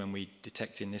 2015 when we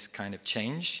detected this kind of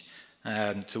change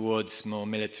towards more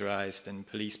militarized and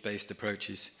police-based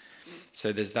approaches.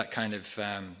 So there's that kind of,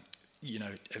 a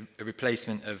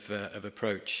replacement of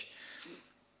approach.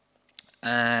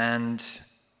 And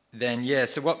then, yeah,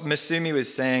 so what Masumi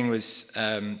was saying was,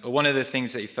 one of the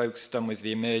things that he focused on was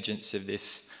the emergence of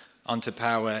this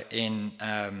ontopower in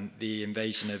the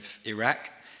invasion of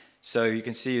Iraq. So you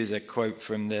can see there's a quote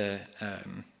from the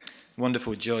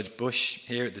wonderful George Bush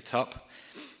here at the top,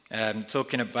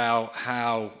 talking about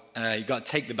how you've got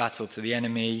to take the battle to the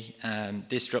enemy,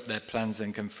 disrupt their plans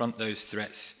and confront those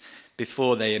threats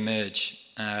before they emerge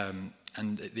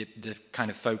the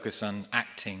kind of focus on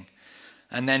acting.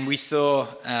 And then we saw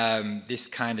this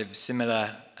kind of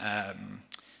similar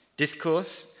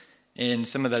discourse in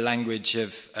some of the language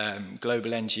of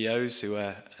global NGOs who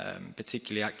are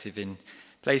particularly active in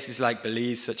places like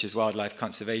Belize, such as Wildlife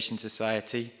Conservation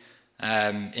Society,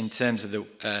 in terms of the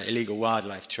illegal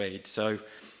wildlife trade. So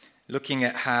looking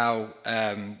at how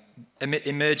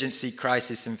emergency,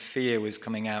 crisis and fear was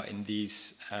coming out in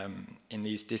these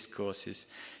discourses.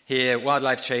 Here,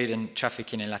 wildlife trade and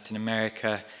trafficking in Latin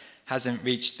America hasn't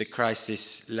reached the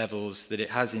crisis levels that it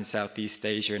has in Southeast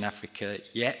Asia and Africa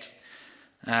yet,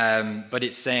 but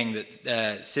it's saying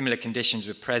that similar conditions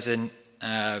were present,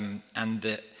 and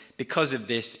that because of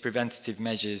this, preventative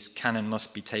measures can and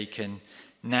must be taken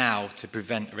now to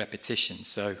prevent a repetition.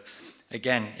 So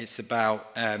again, it's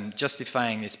about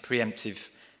justifying this preemptive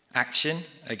action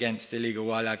against illegal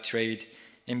wildlife trade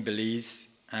in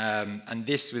Belize, and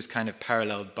this was kind of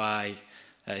paralleled by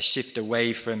a shift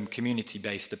away from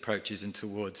community-based approaches and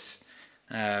towards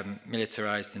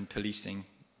militarized and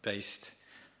policing-based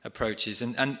approaches.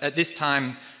 And at this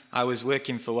time, I was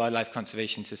working for Wildlife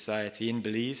Conservation Society in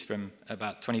Belize from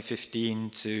about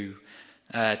 2015 to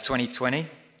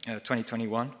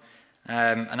 2021.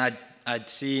 And I'd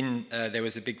seen there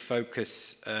was a big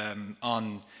focus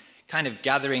on kind of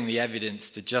gathering the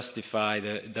evidence to justify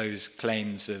those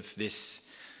claims of this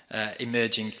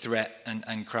emerging threat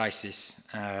and crisis,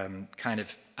 kind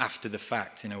of after the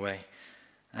fact in a way.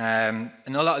 And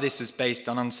a lot of this was based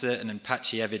on uncertain and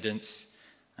patchy evidence.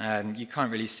 You can't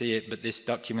really see it, but this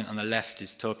document on the left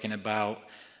is talking about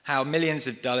how millions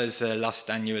of dollars are lost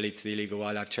annually to the illegal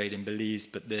wildlife trade in Belize,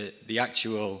 but the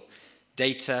actual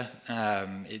data,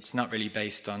 it's not really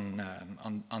based on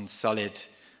solid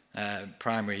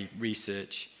primary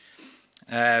research.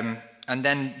 And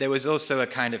then there was also a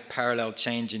kind of parallel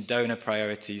change in donor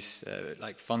priorities,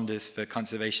 like funders for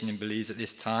conservation in Belize at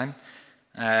this time,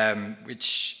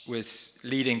 which was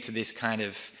leading to this kind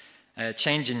of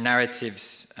change in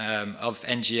narratives of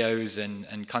NGOs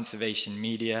and conservation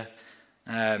media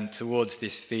towards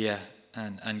this fear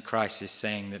and crisis,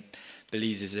 saying that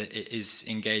Belize is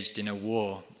engaged in a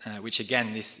war, which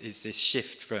again, this is this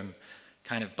shift from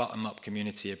kind of bottom-up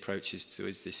community approaches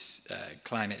towards this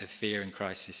climate of fear and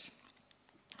crisis.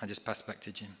 I'll just pass back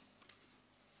to Jim.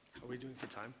 How are we doing for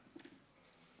time?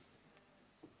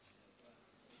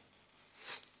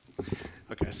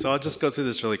 Okay, so I'll just go through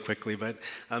this really quickly. But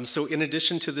so in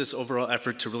addition to this overall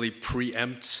effort to really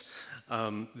preempt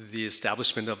the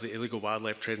establishment of the illegal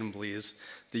wildlife trade in Belize,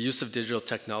 the use of digital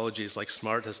technologies like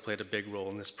SMART has played a big role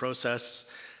in this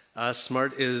process.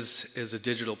 SMART is a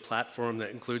digital platform that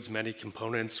includes many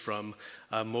components, from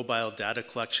mobile data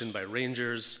collection by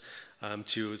rangers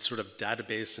to sort of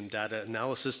database and data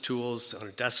analysis tools on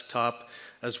a desktop,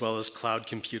 as well as cloud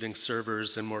computing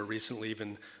servers, and more recently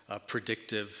even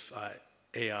predictive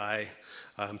AI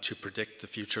to predict the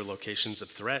future locations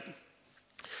of threat.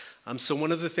 So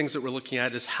one of the things that we're looking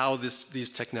at is how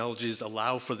these technologies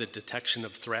allow for the detection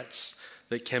of threats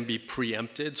that can be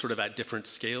preempted sort of at different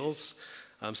scales.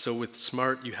 So with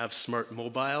SMART, you have SMART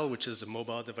Mobile, which is a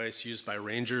mobile device used by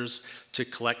rangers to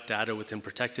collect data within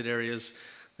protected areas.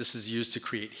 This is used to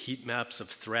create heat maps of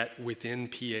threat within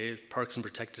PA, parks and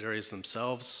protected areas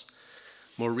themselves.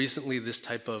 More recently, this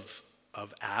type of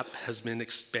app has been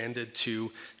expanded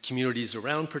to communities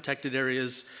around protected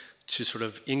areas to sort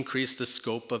of increase the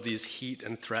scope of these heat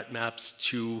and threat maps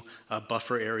to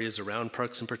buffer areas around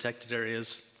parks and protected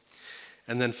areas.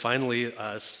 And then finally,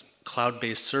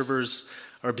 cloud-based servers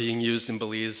are being used in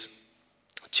Belize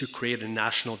to create a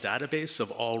national database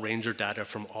of all ranger data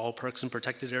from all parks and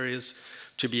protected areas,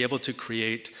 to be able to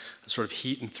create sort of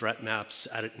heat and threat maps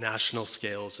at national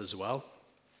scales as well.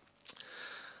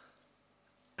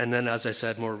 And then, as I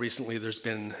said, more recently, there's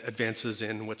been advances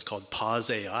in what's called PAWS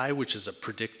AI, which is a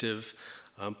predictive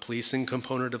policing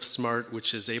component of SMART,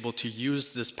 which is able to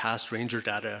use this past ranger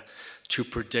data to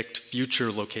predict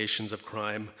future locations of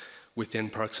crime within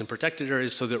parks and protected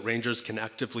areas, so that rangers can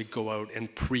actively go out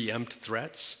and preempt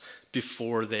threats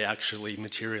before they actually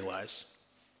materialize.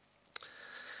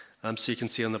 So you can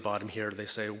see on the bottom here, they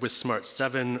say, with SMART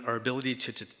 7, our ability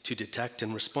to detect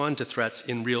and respond to threats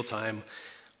in real time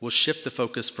will shift the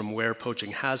focus from where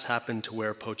poaching has happened to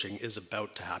where poaching is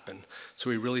about to happen.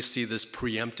 So we really see this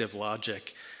preemptive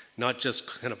logic, not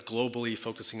just kind of globally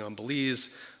focusing on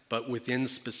Belize, but within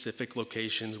specific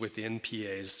locations within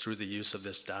PAs through the use of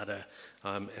this data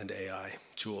and AI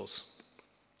tools.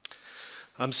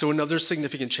 So another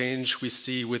significant change we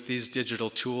see with these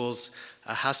digital tools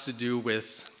has to do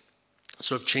with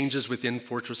sort of changes within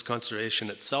fortress conservation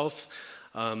itself.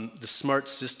 The SMART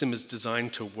system is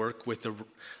designed to work with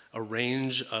a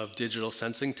range of digital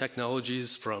sensing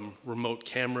technologies, from remote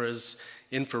cameras,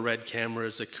 infrared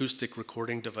cameras, acoustic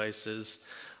recording devices,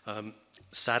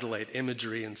 satellite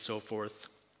imagery, and so forth,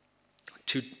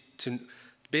 to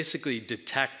basically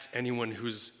detect anyone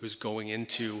who's going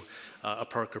into a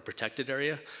park or protected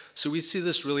area. So we see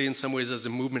this really in some ways as a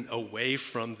movement away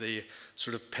from the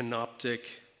sort of panoptic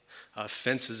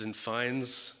fences and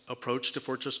fines approach to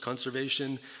fortress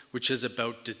conservation, which is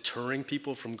about deterring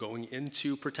people from going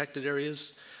into protected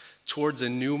areas, towards a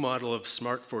new model of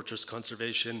smart fortress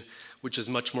conservation, which is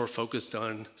much more focused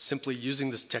on simply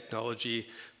using this technology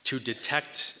to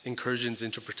detect incursions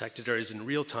into protected areas in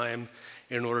real time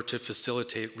in order to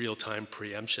facilitate real-time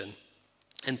preemption.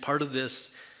 And part of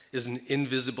this is an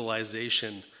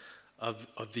invisibilization of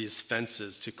these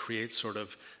fences to create sort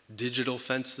of digital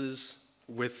fences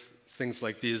with things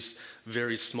like these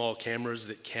very small cameras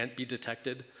that can't be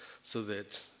detected, so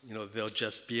that they'll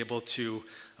just be able to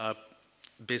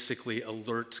basically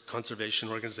alert conservation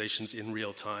organizations in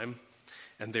real time,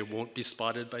 and they won't be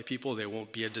spotted by people, they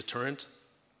won't be a deterrent.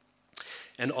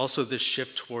 And also this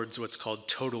shift towards what's called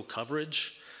total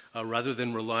coverage, rather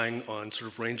than relying on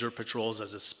sort of ranger patrols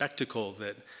as a spectacle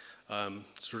that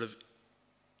sort of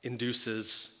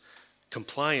induces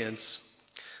compliance.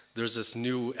 There's this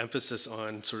new emphasis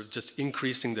on sort of just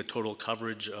increasing the total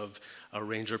coverage of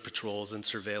ranger patrols and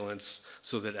surveillance,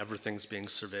 so that everything's being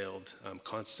surveilled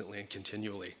constantly and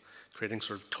continually, creating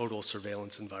sort of total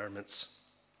surveillance environments.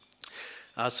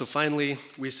 So finally,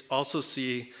 we also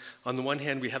see, on the one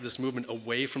hand, we have this movement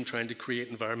away from trying to create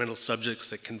environmental subjects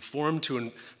that conform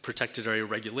to protected area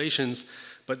regulations,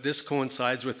 but this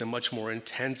coincides with a much more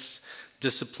intense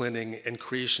disciplining and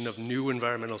creation of new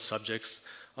environmental subjects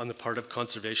on the part of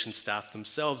conservation staff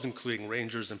themselves, including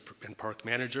rangers and park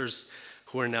managers,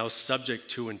 who are now subject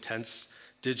to intense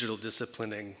digital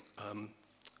disciplining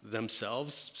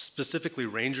themselves, specifically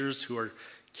rangers who are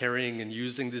carrying and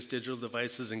using these digital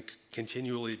devices and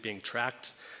continually being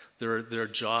tracked. Their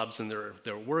jobs and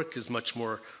their work is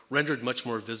rendered much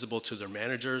more visible to their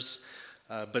managers.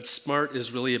 But SMART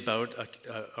is really about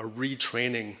a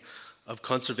retraining of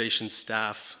conservation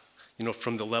staff,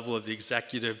 from the level of the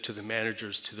executive to the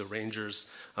managers to the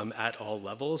rangers at all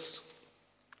levels,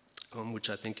 which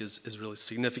I think is really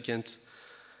significant.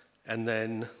 And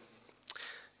then,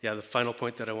 the final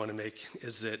point that I want to make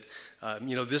is that,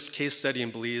 this case study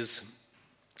in Belize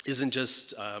isn't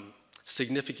just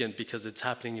significant because it's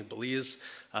happening in Belize.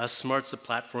 SMART's a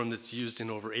platform that's used in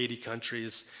over 80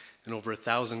 countries and over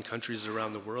 1,000 countries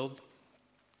around the world.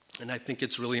 And I think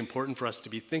it's really important for us to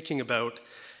be thinking about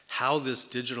how this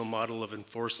digital model of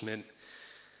enforcement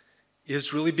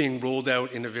is really being rolled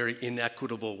out in a very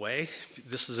inequitable way.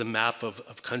 This is a map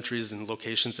of countries and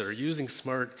locations that are using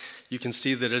SMART. You can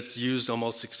see that it's used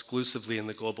almost exclusively in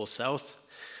the Global South.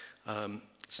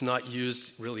 It's not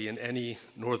used really in any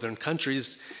northern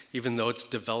countries, even though it's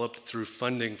developed through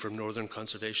funding from northern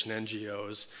conservation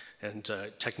NGOs and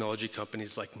technology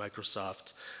companies like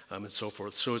Microsoft and so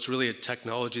forth. So it's really a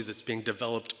technology that's being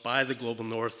developed by the Global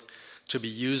North to be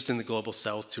used in the Global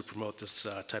South to promote this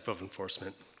type of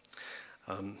enforcement.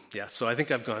 So I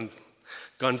think I've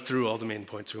gone through all the main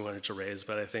points we wanted to raise,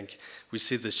 but I think we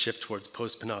see this shift towards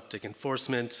post-panoptic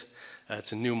enforcement.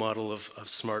 It's a new model of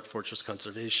smart fortress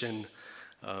conservation.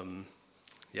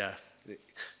 It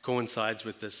coincides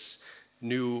with this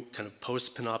new kind of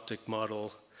post-panoptic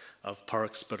model of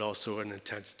parks, but also an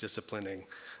intense disciplining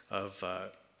of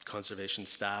conservation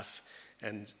staff.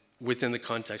 And within the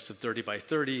context of 30 by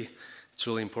 30, it's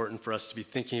really important for us to be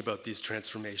thinking about these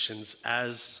transformations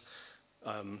as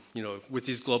with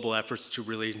these global efforts to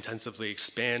really intensively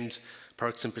expand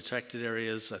parks and protected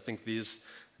areas. I think these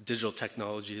digital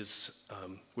technologies,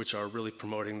 which are really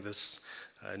promoting this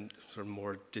sort of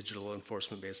more digital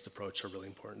enforcement-based approach, are really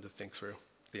important to think through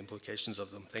the implications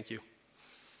of them. Thank you.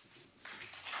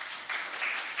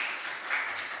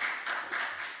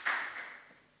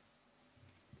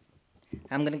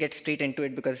 I'm going to get straight into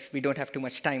it because we don't have too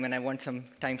much time and I want some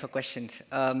time for questions.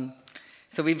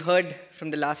 So we've heard from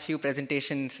the last few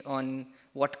presentations on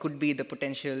what could be the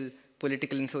potential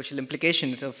political and social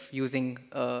implications of using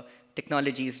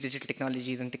technologies, digital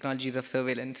technologies and technologies of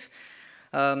surveillance.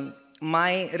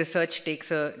 My research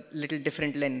takes a little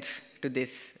different lens to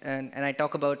this, and I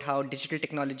talk about how digital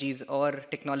technologies or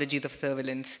technologies of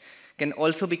surveillance can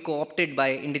also be co-opted by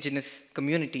indigenous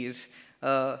communities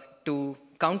to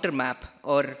countermap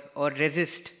or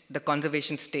resist the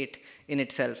conservation state in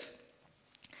itself.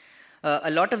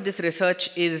 A lot of this research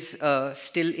is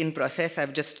still in process.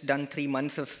 I've just done 3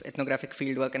 months of ethnographic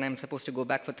fieldwork, and I'm supposed to go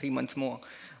back for 3 months more.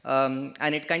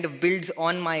 And it kind of builds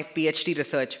on my PhD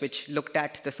research, which looked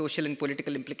at the social and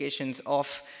political implications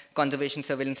of conservation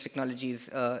surveillance technologies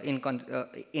in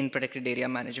protected area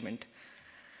management.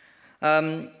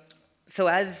 So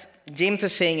as James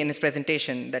was saying in his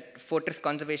presentation, that fortress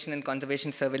conservation and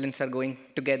conservation surveillance are going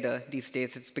together these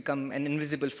days. It's become an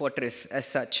invisible fortress as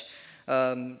such.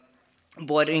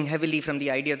 Borrowing heavily from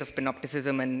the ideas of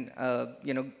panopticism and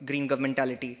green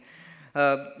governmentality.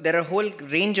 There are a whole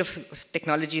range of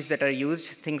technologies that are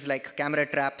used, things like camera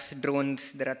traps,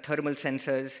 drones, there are thermal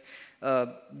sensors,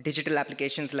 digital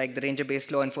applications like the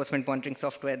ranger-based law enforcement monitoring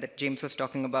software that James was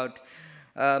talking about.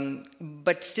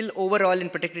 But still overall in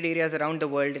protected areas around the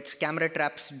world, it's camera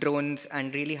traps, drones,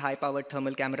 and really high-powered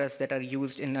thermal cameras that are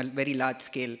used in a very large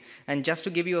scale. And just to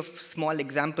give you a small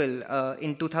example,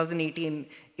 in 2018,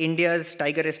 India's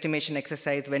tiger estimation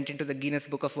exercise went into the Guinness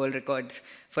Book of World Records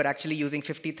for actually using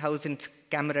 50,000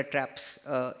 camera traps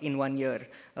in 1 year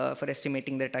for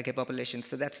estimating their tiger population.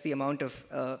 So that's the amount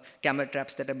of camera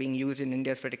traps that are being used in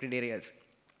India's protected areas.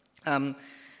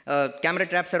 Camera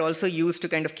traps are also used to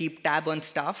kind of keep tab on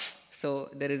staff.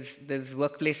 So there's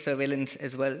workplace surveillance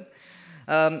as well.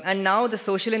 And now the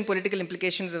social and political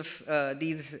implications of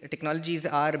these technologies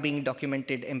are being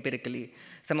documented empirically.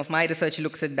 Some of my research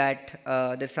looks at that.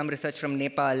 There's some research from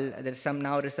Nepal. There's some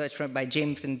now research by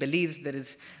James in Belize. There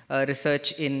is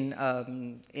research in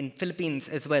Philippines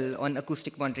as well on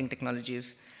acoustic monitoring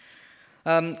technologies.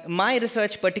 My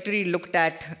research particularly looked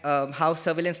at how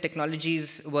surveillance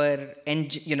technologies were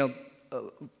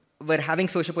having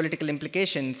socio-political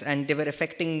implications, and they were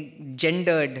affecting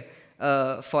gendered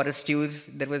forest use.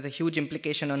 There was a huge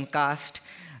implication on caste,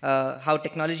 how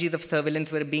technologies of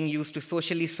surveillance were being used to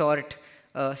socially sort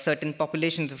certain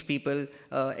populations of people,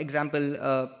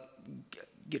 example,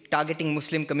 targeting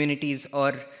Muslim communities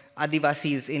or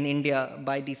Adivasis in India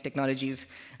by these technologies,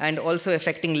 and also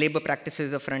affecting labor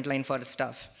practices of frontline forest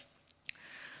staff.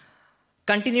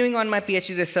 Continuing on my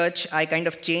PhD research, I kind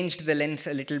of changed the lens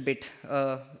a little bit,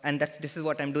 and this is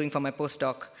what I'm doing for my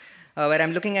postdoc, where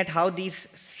I'm looking at how these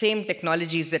same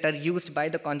technologies that are used by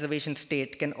the conservation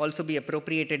state can also be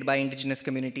appropriated by indigenous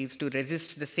communities to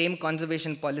resist the same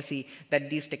conservation policy that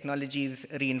these technologies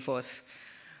reinforce.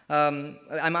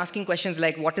 I'm asking questions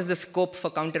like, what is the scope for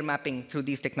counter-mapping through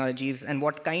these technologies, and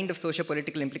what kind of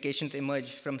socio-political implications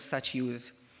emerge from such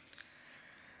use?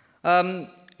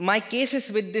 My case is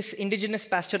with this indigenous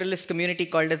pastoralist community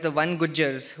called as the Van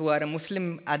Gujjars, who are a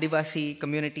Muslim Adivasi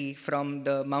community from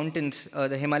the mountains,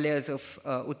 the Himalayas of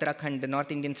Uttarakhand, the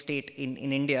North Indian state in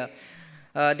India.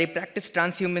 They practice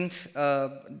transhumance,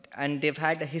 and they've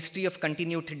had a history of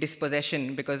continued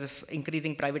dispossession because of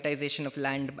increasing privatization of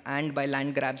land and by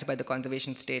land grabs by the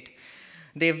conservation state.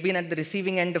 They've been at the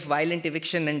receiving end of violent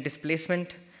eviction and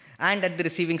displacement, and at the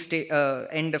receiving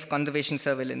end of conservation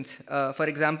surveillance. For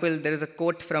example, there is a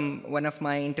quote from one of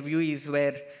my interviewees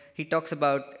where he talks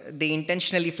about, they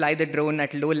intentionally fly the drone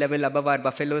at low level above our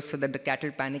buffaloes so that the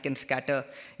cattle panic and scatter.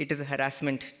 It is a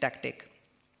harassment tactic.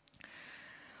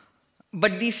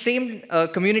 But these same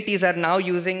communities are now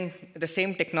using the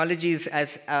same technologies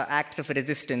as acts of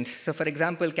resistance. So for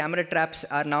example, camera traps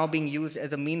are now being used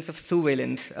as a means of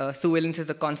surveillance. Surveillance is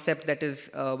a concept that is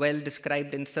well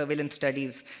described in surveillance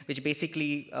studies, which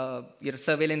basically,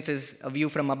 surveillance is a view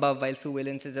from above, while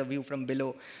surveillance is a view from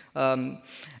below.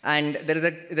 And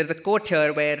there's a quote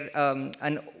here where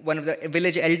one of the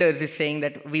village elders is saying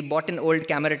that we bought an old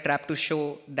camera trap to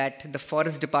show that the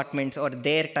forest departments or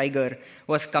their tiger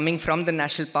was coming from the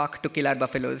national park to kill our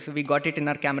buffaloes. We got it in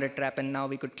our camera trap, and now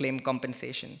we could claim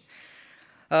compensation.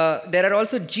 There are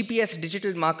also GPS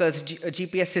digital markers,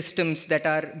 GPS systems that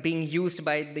are being used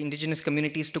by the indigenous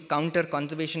communities to counter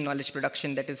conservation knowledge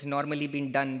production that is normally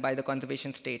being done by the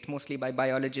conservation state, mostly by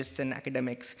biologists and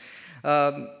academics.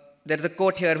 There's a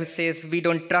quote here which says, we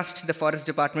don't trust the forest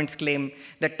department's claim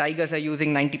that tigers are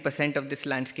using 90% of this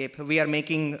landscape. We are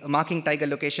marking tiger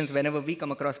locations whenever we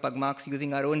come across bug marks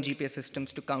using our own GPS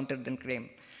systems to counter the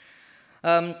claim.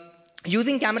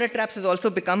 Using camera traps has also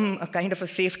become a kind of a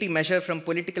safety measure from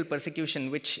political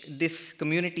persecution, which this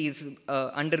community is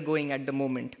undergoing at the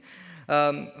moment.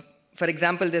 For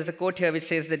example, there's a quote here which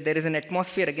says that there is an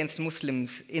atmosphere against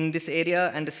Muslims in this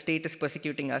area and the state is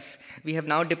persecuting us. We have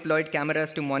now deployed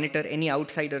cameras to monitor any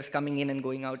outsiders coming in and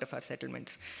going out of our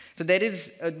settlements. So there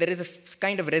is a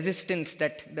kind of resistance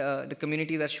that the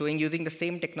communities are showing using the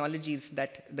same technologies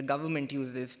that the government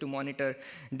uses to monitor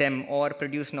them or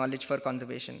produce knowledge for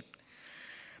conservation.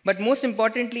 But most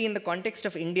importantly, in the context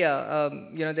of India,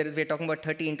 we're talking about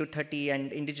 30 into 30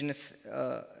 and indigenous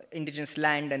indigenous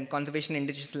land and conservation of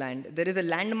indigenous land, there is a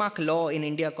landmark law in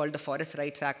India called the Forest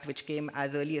Rights Act, which came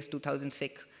as early as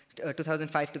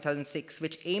 2005-2006,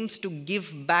 which aims to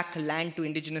give back land to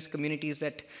indigenous communities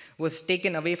that was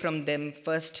taken away from them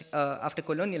first after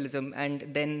colonialism and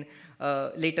then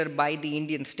later by the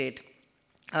Indian state.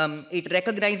 It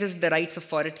recognizes the rights of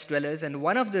forest dwellers, and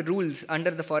one of the rules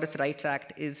under the Forest Rights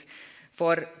Act is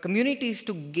for communities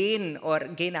to gain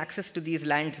access to these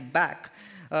lands back,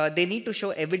 they need to show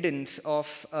evidence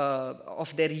of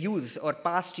their use or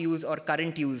past use or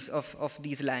current use of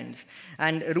these lands.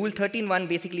 And Rule 13.1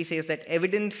 basically says that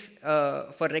evidence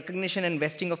for recognition and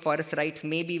vesting of forest rights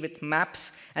may be with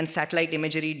maps and satellite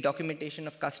imagery, documentation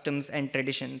of customs and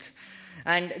traditions.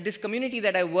 And this community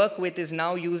that I work with is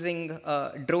now using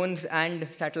drones and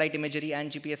satellite imagery and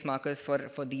GPS markers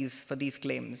for these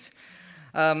claims.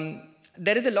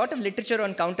 There is a lot of literature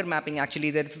on counter-mapping,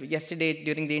 actually. Yesterday,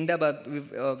 during the Indaba,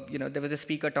 there was a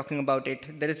speaker talking about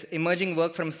it. There is emerging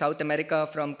work from South America,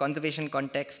 from conservation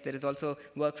context. There is also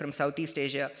work from Southeast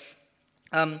Asia.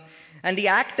 And the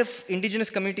act of indigenous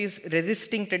communities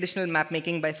resisting traditional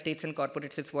map-making by states and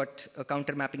corporates is what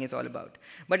counter-mapping is all about.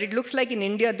 But it looks like in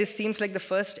India, this seems like the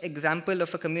first example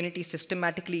of a community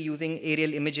systematically using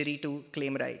aerial imagery to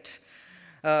claim rights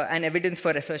and evidence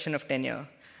for assertion of tenure.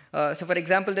 So for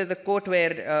example, there's a quote where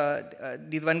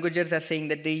these Vangujars are saying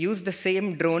that they use the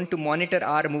same drone to monitor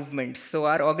our movements. So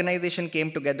our organization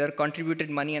came together, contributed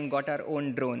money, and got our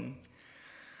own drone.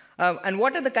 And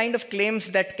what are the kind of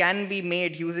claims that can be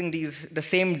made using the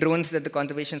same drones that the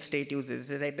conservation state uses?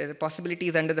 Right? There are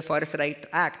possibilities under the Forest Rights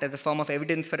Act as a form of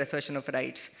evidence for assertion of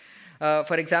rights.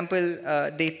 For example,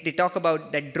 they talk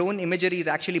about that drone imagery is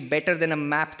actually better than a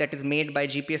map that is made by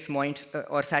GPS points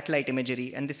or satellite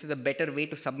imagery, and this is a better way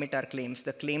to submit our claims.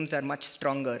 The claims are much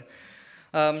stronger.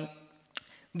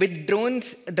 With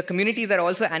drones, the communities are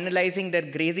also analyzing their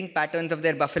grazing patterns of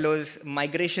their buffaloes,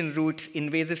 migration routes,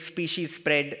 invasive species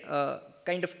spread,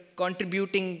 kind of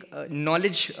contributing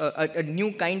knowledge, a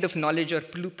new kind of knowledge or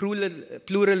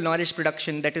plural knowledge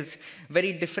production that is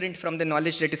very different from the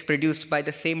knowledge that is produced by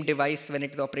the same device when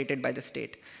it is operated by the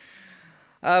state.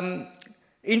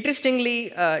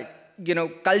 Interestingly,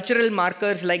 cultural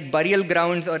markers like burial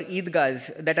grounds or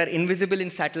idgas that are invisible in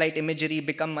satellite imagery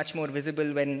become much more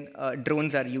visible when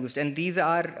drones are used. And these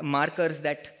are markers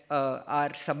that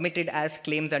are submitted as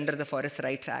claims under the Forest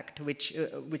Rights Act, which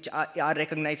are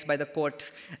recognized by the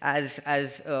courts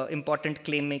as important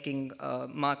claim-making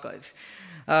markers.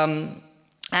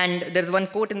 And there's one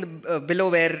quote in the below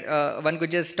where one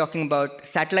Gujar is talking about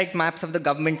satellite maps of the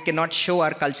government cannot show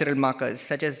our cultural markers,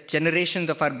 such as generations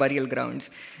of our burial grounds.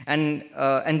 And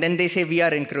then they say we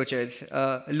are encroachers.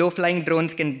 Low-flying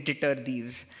drones can deter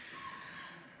these.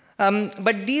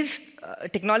 But these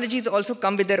technologies also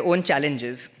come with their own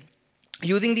challenges.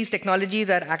 Using these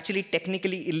technologies are actually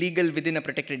technically illegal within a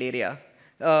protected area.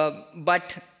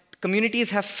 But communities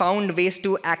have found ways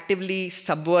to actively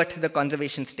subvert the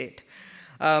conservation state.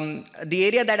 The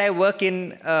area that I work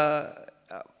in,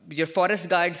 your forest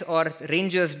guards or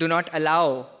rangers do not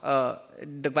allow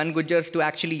the Vangujars to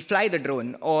actually fly the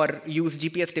drone or use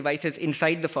GPS devices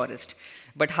inside the forest.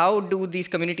 But how do these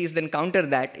communities then counter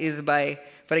that is by,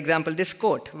 for example, this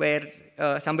quote where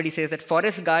somebody says that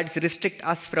forest guards restrict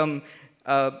us from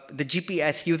the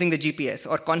GPS, using the GPS,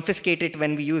 or confiscate it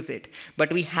when we use it.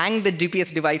 But we hang the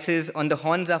GPS devices on the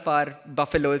horns of our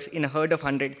buffaloes in a herd of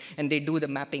 100, and they do the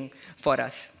mapping for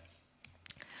us.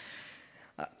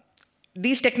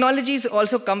 These technologies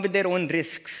also come with their own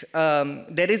risks.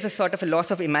 There is a sort of a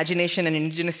loss of imagination and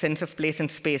indigenous sense of place and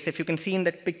space. If you can see in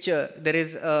that picture, there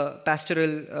is a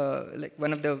pastoral, like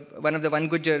one of the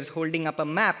Vangujars holding up a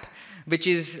map, which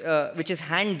is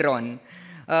hand-drawn.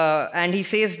 And he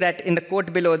says that in the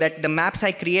quote below that the maps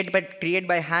I create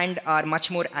by hand are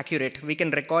much more accurate. We can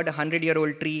record a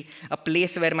 100-year-old tree, a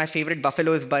place where my favorite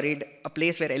buffalo is buried, a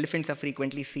place where elephants are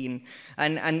frequently seen.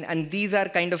 And these are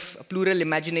kind of plural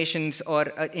imaginations or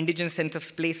indigenous sense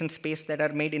of place and space that are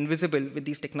made invisible with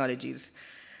these technologies.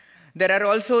 There are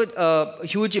also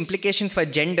huge implications for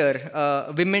gender.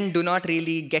 Women do not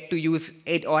really get to use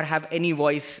it or have any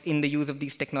voice in the use of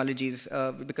these technologies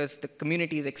because the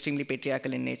community is extremely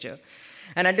patriarchal in nature.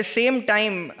 And at the same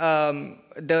time,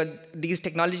 these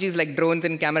technologies like drones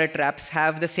and camera traps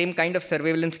have the same kind of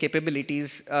surveillance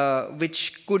capabilities,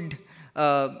 which could,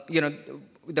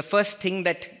 the first thing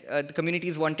that the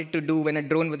communities wanted to do when a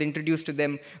drone was introduced to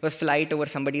them was fly it over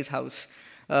somebody's house.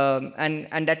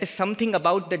 And that is something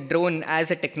about the drone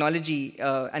as a technology,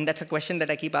 and that's a question that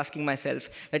I keep asking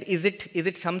myself, that is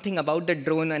it something about the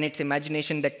drone and its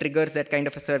imagination that triggers that kind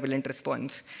of a surveillance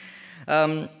response?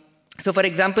 So for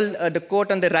example, the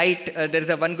quote on the right, there's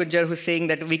a one Gujjar who's saying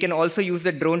that we can also use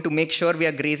the drone to make sure we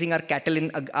are grazing our cattle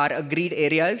in our agreed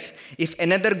areas. If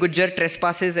another Gujjar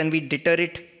trespasses and we deter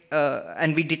it,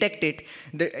 and we detect it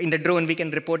in the drone, we can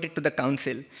report it to the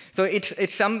council. So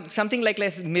it's something like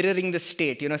mirroring the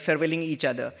state, surveilling each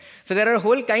other. So there are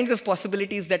whole kinds of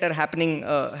possibilities that are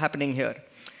happening here.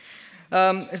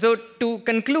 So to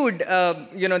conclude,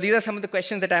 these are some of the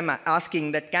questions that I'm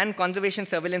asking, that can conservation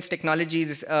surveillance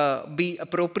technologies be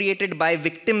appropriated by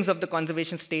victims of the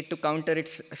conservation state to counter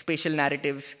its spatial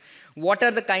narratives? What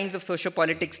are the kinds of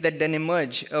sociopolitics that then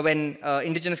emerge when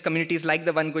indigenous communities like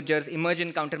the Van Gujars emerge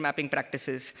in counter-mapping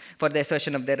practices for the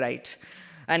assertion of their rights?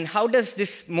 And how does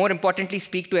this, more importantly,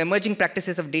 speak to emerging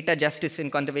practices of data justice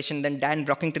in conservation that Dan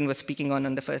Brockington was speaking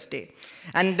on the first day?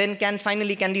 And then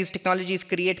finally, can these technologies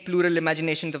create plural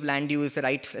imaginations of land use,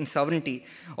 rights, and sovereignty?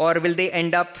 Or will they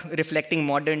end up reflecting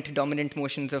modern dominant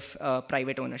motions of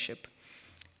private ownership?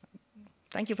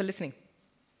 Thank you for listening.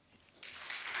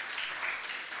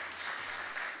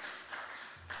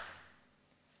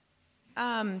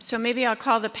 So maybe I'll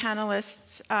call the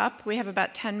panelists up. We have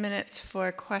about 10 minutes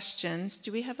for questions.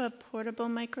 Do we have a portable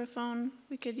microphone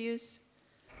we could use?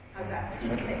 How's that?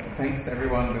 Thanks,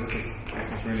 everyone. This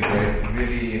was really great,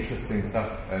 really interesting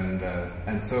stuff,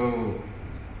 and so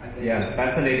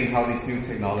fascinating how these new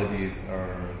technologies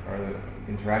are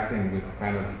interacting with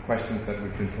kind of questions that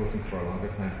we've been posing for a longer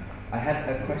time. I had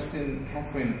a question,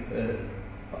 Catherine.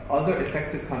 Other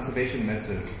effective conservation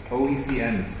methods,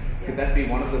 OECMs, could that be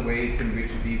one of the ways in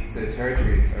which these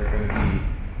territories are going to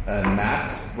be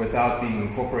mapped without being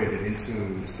incorporated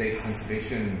into state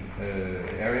conservation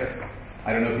areas?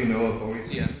 I don't know if you know of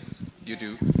OECMs. You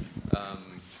do.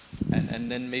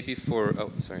 And then maybe for,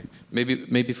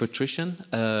 maybe for Trishan,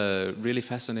 really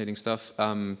fascinating stuff.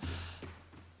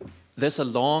 There's a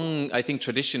long, I think,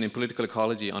 tradition in political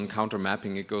ecology on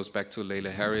counter-mapping. It goes back to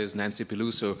Leila Harris, Nancy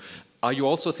Peluso. Are you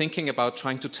also thinking about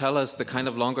trying to tell us the kind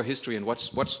of longer history and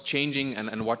what's changing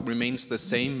and what remains the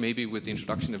same, maybe with the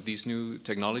introduction of these new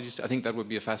technologies? I think that would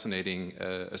be a fascinating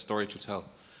story to tell.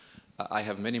 I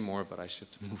have many more, but I should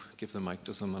give the mic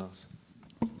to someone else.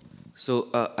 So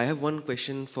I have one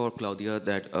question for Claudia,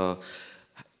 that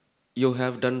you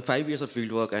have done 5 years of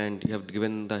fieldwork and you have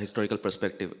given the historical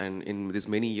perspective, and in these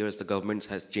many years the governments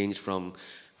has changed from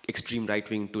extreme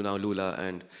right-wing to now Lula,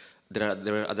 and there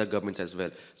are other governments as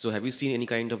well. So have you seen any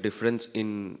kind of difference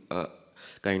in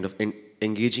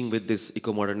engaging with these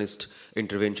eco-modernist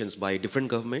interventions by different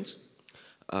governments?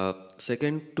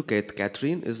 Second, to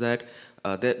Catherine, is that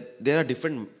there are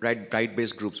different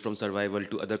right-based groups, from survival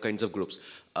to other kinds of groups.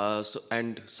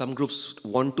 And some groups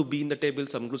want to be in the table,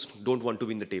 some groups don't want to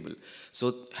be in the table.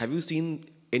 So have you seen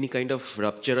any kind of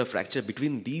rupture or fracture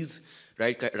between these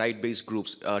right-based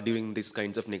groups during these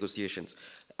kinds of negotiations?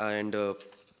 And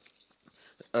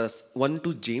one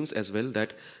to James as well,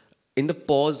 that in the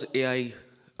PAUSE AI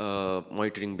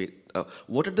monitoring,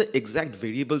 what are the exact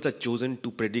variables are chosen to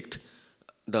predict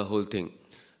the whole thing?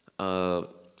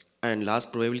 And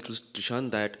last, probably to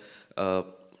Trishan, that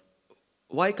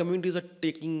why communities are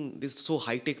taking these so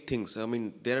high-tech things? I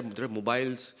mean, there are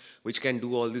mobiles which can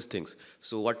do all these things.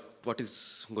 So what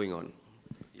is going on?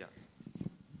 Yeah.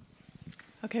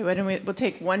 Okay, we'll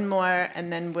take one more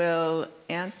and then we'll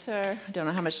answer. I don't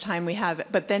know how much time we have,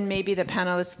 but then maybe the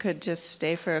panelists could just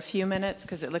stay for a few minutes,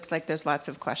 because it looks like there's lots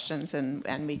of questions,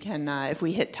 and we can, if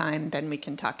we hit time, then we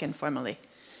can talk informally.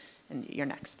 And you're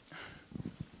next.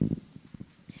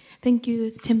 Thank you.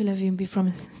 It's Tembela Vimbi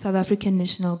from South African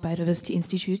National Biodiversity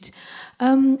Institute.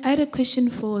 I had a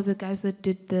question for the guys that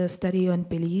did the study on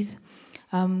Belize.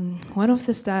 One of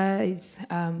the slides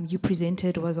you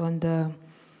presented was on the,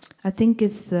 I think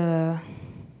it's the,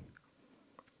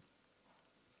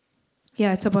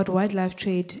 yeah, it's about wildlife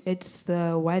trade. It's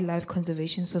the Wildlife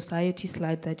Conservation Society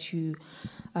slide that you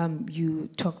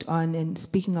talked on, and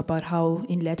speaking about how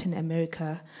in Latin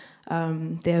America,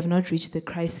 they have not reached the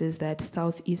crisis that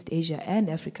Southeast Asia and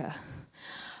Africa.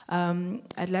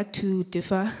 I'd like to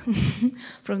differ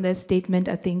from that statement.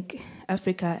 I think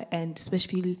Africa, and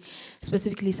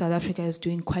specifically South Africa, is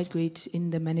doing quite great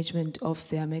in the management of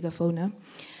their megafauna.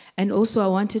 And also I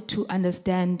wanted to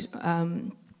understand,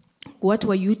 what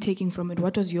were you taking from it?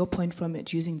 What was your point from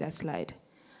it using that slide?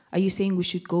 Are you saying we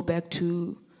should go back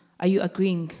to, are you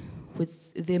agreeing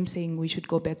with them saying we should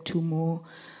go back to more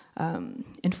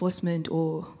enforcement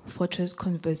or fortress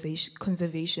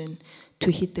conservation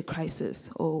to hit the crisis?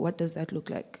 Or what does that look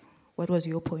like? What was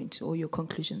your point or your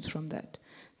conclusions from that?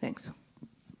 Thanks.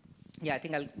 Yeah, I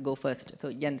think I'll go first.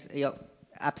 So Jens, yeah,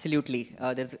 absolutely.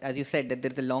 There's, as you said, that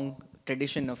there's a long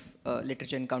tradition of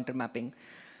literature and counter-mapping.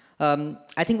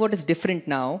 I think what is different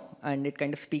now, and it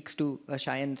kind of speaks to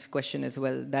Cheyenne question as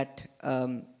well, that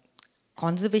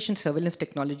conservation surveillance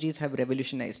technologies have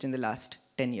revolutionized in the last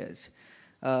 10 years.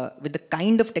 With the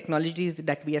kind of technologies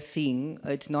that we are seeing,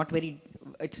 it's not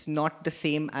the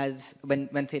same as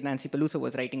when say Nancy Peluso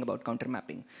was writing about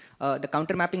countermapping. The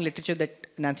countermapping literature that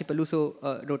Nancy Peluso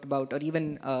wrote about, or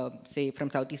even say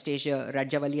from Southeast Asia,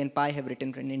 Rajawali and Pai have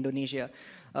written in Indonesia,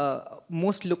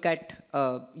 most look at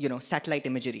satellite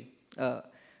imagery,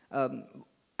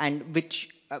 and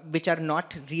which are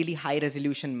not really high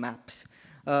resolution maps.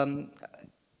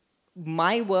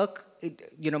 My work,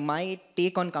 my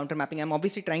take on countermapping, I'm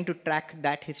obviously trying to track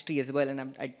that history as well,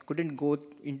 and I couldn't go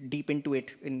deep into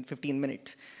it in 15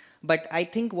 minutes. But I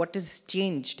think what has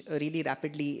changed really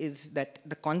rapidly is that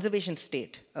the conservation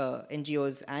state,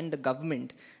 NGOs and the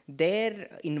government, their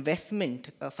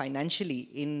investment financially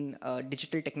in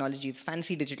digital technologies,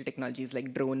 fancy digital technologies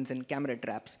like drones and camera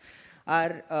traps,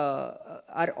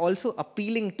 are also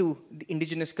appealing to the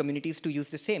indigenous communities to use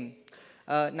the same.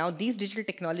 Now, these digital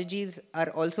technologies are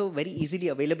also very easily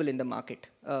available in the market.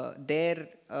 Their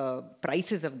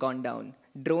prices have gone down.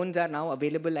 Drones are now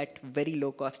available at very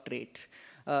low cost rates.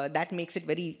 That makes it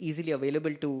very easily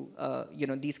available to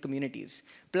these communities.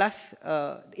 Plus,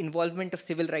 involvement of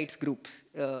civil rights groups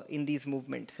in these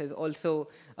movements has also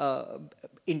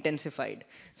intensified.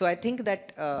 So I think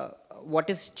that what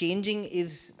is changing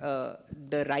is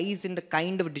the rise in the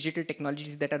kind of digital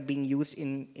technologies that are being used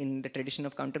in the tradition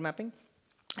of countermapping.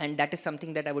 And that is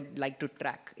something that I would like to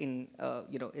track in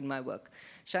my work.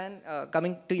 Cheyenne,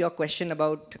 coming to your question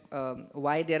about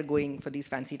why they are going for these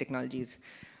fancy technologies,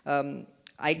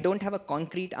 I don't have a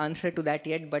concrete answer to that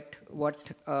yet. But what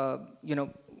I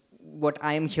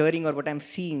am hearing or what I'm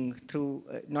seeing through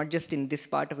not just in this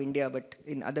part of India but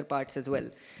in other parts as well,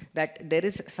 that there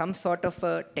is some sort of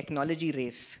a technology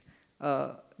race,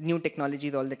 new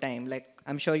technologies all the time. Like,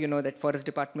 I'm sure you know that Forest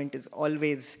Department is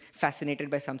always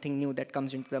fascinated by something new that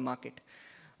comes into the market.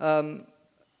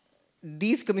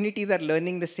 These communities are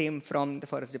learning the same from the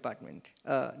Forest Department.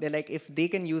 They're like, if they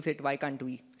can use it, why can't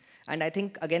we? And I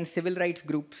think, again, civil rights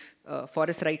groups,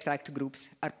 Forest Rights Act groups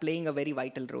are playing a very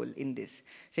vital role in this,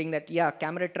 saying that, yeah,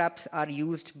 camera traps are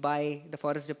used by the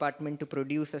Forest Department to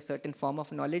produce a certain form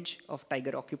of knowledge of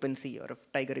tiger occupancy or of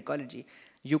tiger ecology.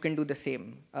 You can do the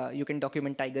same. You can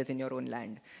document tigers in your own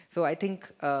land. So I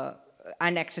think,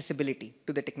 and accessibility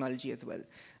to the technology as well.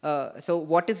 So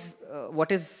what is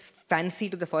fancy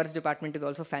to the Forest Department is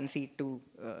also fancy to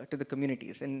the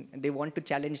communities, and they want to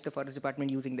challenge the Forest Department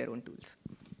using their own tools.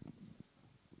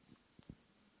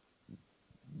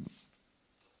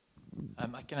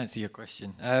 I can answer your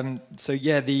question. So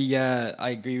yeah,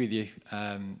 I agree with you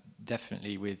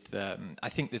definitely. With I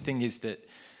think the thing is that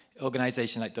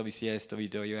organisations like WCS,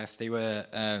 WWF, they were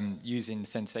using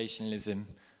sensationalism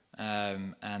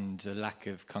and a lack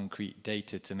of concrete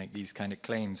data to make these kind of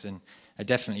claims, and I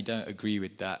definitely don't agree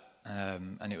with that.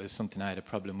 And it was something I had a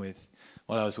problem with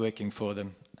while I was working for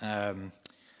them.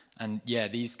 And yeah,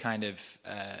 these kind of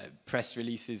press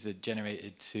releases are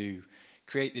generated to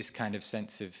create this kind of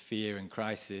sense of fear and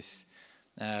crisis.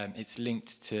 It's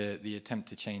linked to the attempt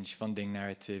to change funding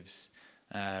narratives,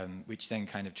 which then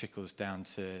kind of trickles down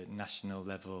to national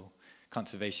level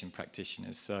conservation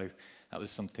practitioners. So that was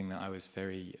something that I was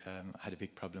had a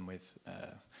big problem with.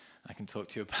 I can talk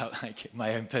to you about like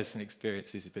my own personal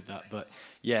experiences with that, but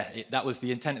yeah, that was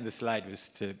the intent of the slide, was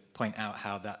to point out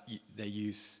how that they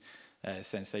use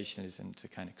sensationalism to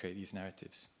kind of create these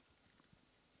narratives.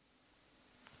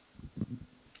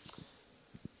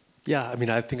 Yeah, I mean,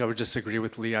 I think I would just agree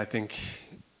with Lee. I think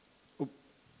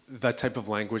that type of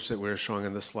language that we're showing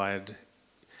on the slide,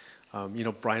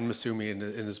 Brian Masumi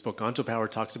in his book Onto Power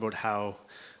talks about how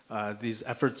these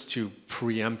efforts to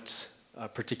preempt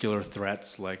particular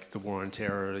threats like the war on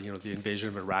terror, the invasion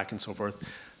of Iraq and so forth,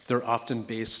 they're often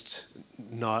based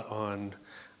not on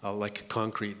like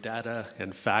concrete data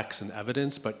and facts and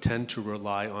evidence, but tend to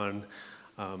rely on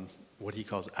what he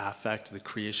calls affect, the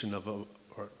creation of or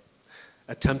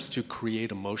attempts to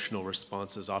create emotional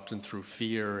responses, often through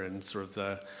fear and sort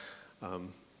of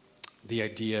the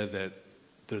idea that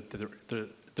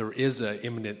there is an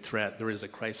imminent threat, there is a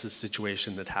crisis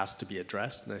situation that has to be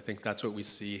addressed. And I think that's what we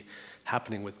see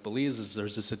happening with Belize, is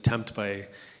there's this attempt by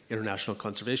international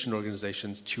conservation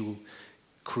organizations to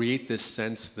create this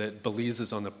sense that Belize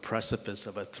is on the precipice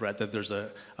of a threat, that there's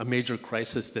a major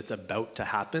crisis that's about to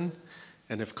happen.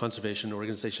 And if conservation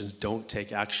organizations don't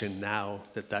take action now,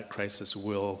 that crisis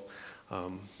will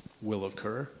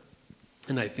occur.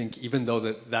 And I think even though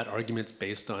that argument's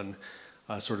based on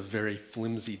sort of very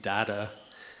flimsy data,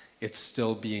 it's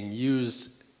still being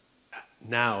used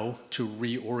now to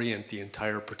reorient the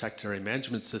entire protected area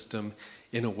management system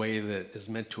in a way that is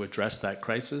meant to address that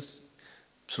crisis,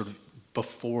 sort of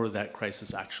before that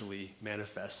crisis actually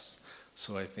manifests.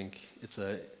 So I think it's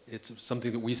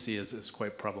something that we see as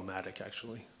quite problematic,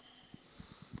 actually.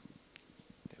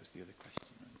 That was the other question.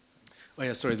 Oh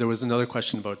yeah, sorry, there was another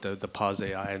question about the pause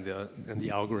AI and the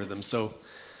algorithm. So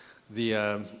the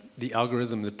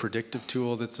algorithm, the predictive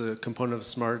tool that's a component of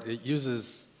SMART, it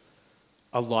uses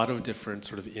a lot of different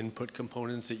sort of input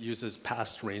components. It uses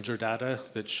past ranger data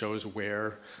that shows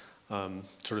where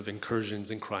sort of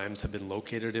incursions and crimes have been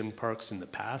located in parks in the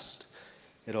past.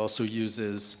 It also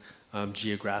uses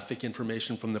geographic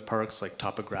information from the parks, like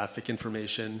topographic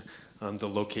information, the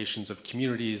locations of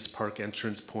communities, park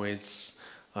entrance points.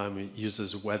 It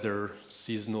uses weather,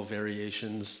 seasonal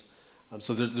variations.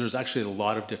 So there's actually a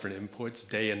lot of different inputs,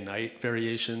 day and night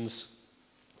variations.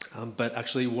 But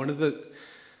actually one of the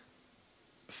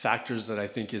factors that I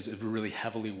think is really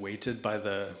heavily weighted by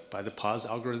the pause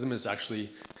algorithm is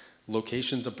actually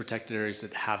locations of protected areas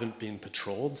that haven't been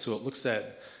patrolled. So it looks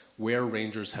at where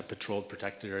rangers have patrolled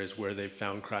protected areas, where they've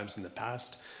found crimes in the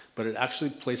past, but it actually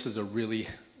places a really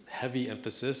heavy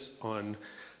emphasis on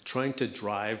trying to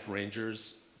drive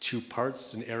rangers to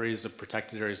parts and areas of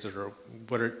protected areas that are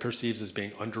what it perceives as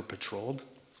being under-patrolled.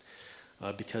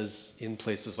 Because in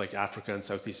places like Africa and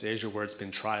Southeast Asia where it's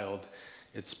been trialed,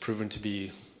 it's proven to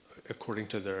be, according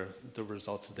to the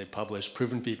results that they published,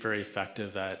 proven to be very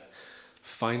effective at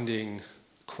finding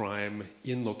crime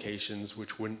in locations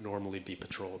which wouldn't normally be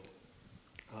patrolled.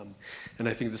 And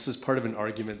I think this is part of an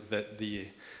argument that the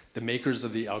makers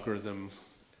of the algorithm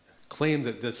claim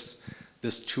that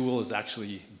this tool is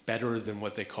actually better than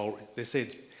what they say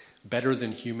it's better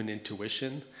than human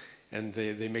intuition. And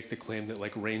they make the claim that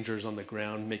like rangers on the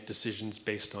ground make decisions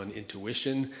based on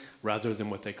intuition rather than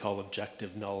what they call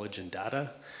objective knowledge and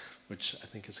data, which I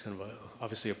think is kind of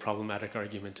obviously a problematic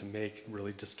argument to make,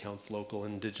 really discounts local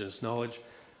and indigenous knowledge.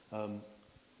 And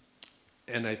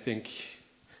I think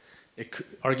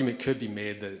argument could be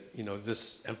made that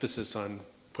this emphasis on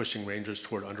pushing rangers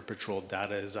toward under-patrolled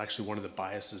data is actually one of the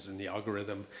biases in the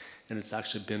algorithm, and it's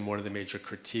actually been one of the major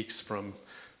critiques from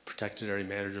protected area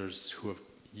managers who have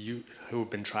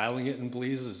been trialing it in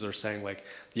Belize. Is they're saying like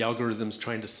the algorithm's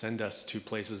trying to send us to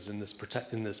places in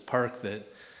this park that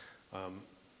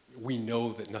we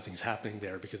know that nothing's happening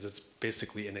there because it's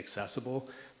basically inaccessible,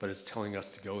 but it's telling us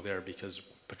to go there because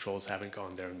patrols haven't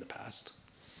gone there in the past.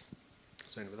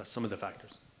 So anyway, that's some of the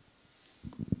factors.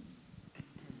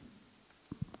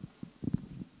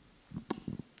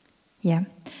 Yeah,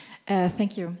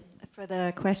 thank you for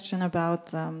the question about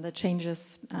the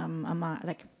changes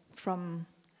from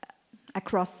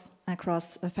across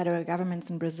federal governments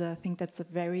in Brazil. I think that's a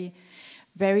very,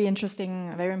 very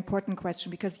interesting, very important question,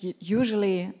 because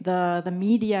usually the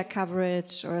media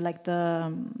coverage or like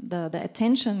the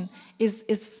attention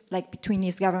is like between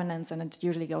these governments, and it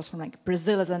usually goes from like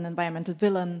Brazil as an environmental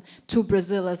villain to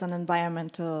Brazil as an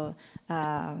environmental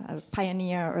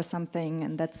pioneer or something,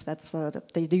 and that's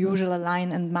the usual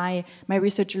line. And my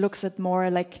research looks at more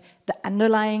like the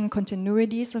underlying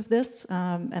continuities of this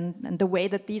and the way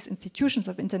that these institutions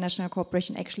of international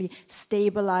cooperation actually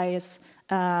stabilize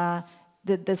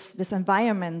this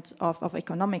environment of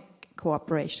economic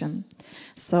cooperation.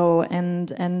 So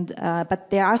but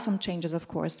there are some changes, of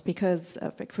course, because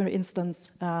for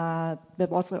instance, under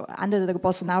the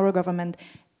Bolsonaro government,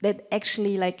 that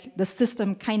actually like the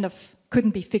system kind of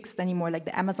couldn't be fixed anymore. Like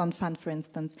the Amazon Fund, for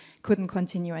instance, couldn't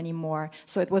continue anymore.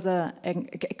 So it was a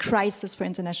crisis for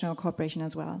international cooperation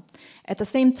as well. At the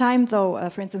same time, though,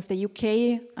 for instance, the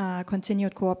UK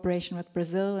continued cooperation with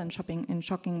Brazil in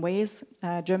shocking ways.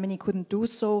 Germany couldn't do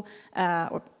so,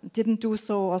 or didn't do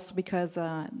so, also because,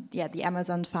 the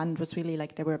Amazon Fund was really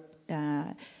like, there were,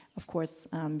 of course,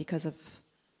 because of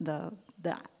the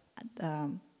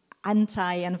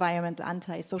anti-environmental,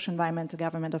 anti-social environmental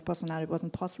government of Bolsonaro, it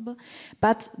wasn't possible.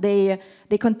 But they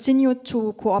continued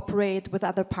to cooperate with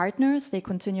other partners. They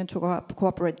continued to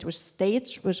cooperate with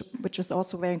states, which is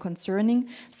also very concerning.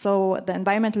 So the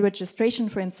environmental registration,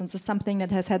 for instance, is something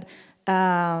that has had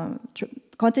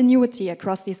continuity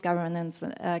across these governments,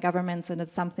 and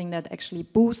it's something that actually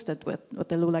boosted with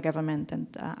the Lula government.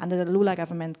 And under the Lula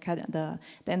government, the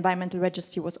environmental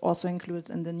registry was also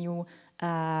included in the new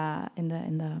in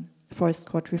the forest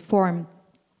code reform.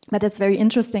 But it's very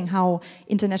interesting how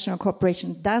international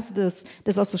cooperation does this.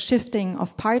 There's also shifting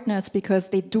of partners,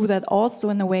 because they do that also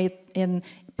in a way in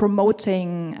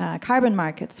promoting carbon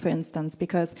markets, for instance,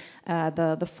 because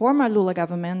the former Lula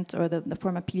government, or the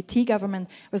former PUT government,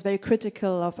 was very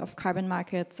critical of carbon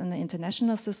markets in the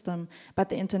international system, but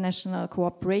the international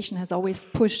cooperation has always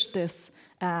pushed this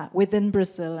within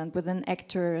Brazil and within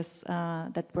actors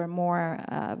that were more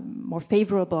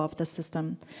favorable of the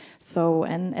system. So,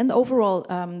 and overall,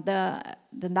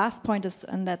 the last point is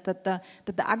that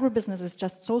the agribusiness is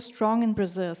just so strong in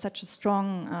Brazil, such a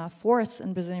strong force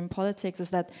in Brazilian politics,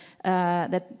 is that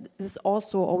that is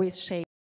also always shaped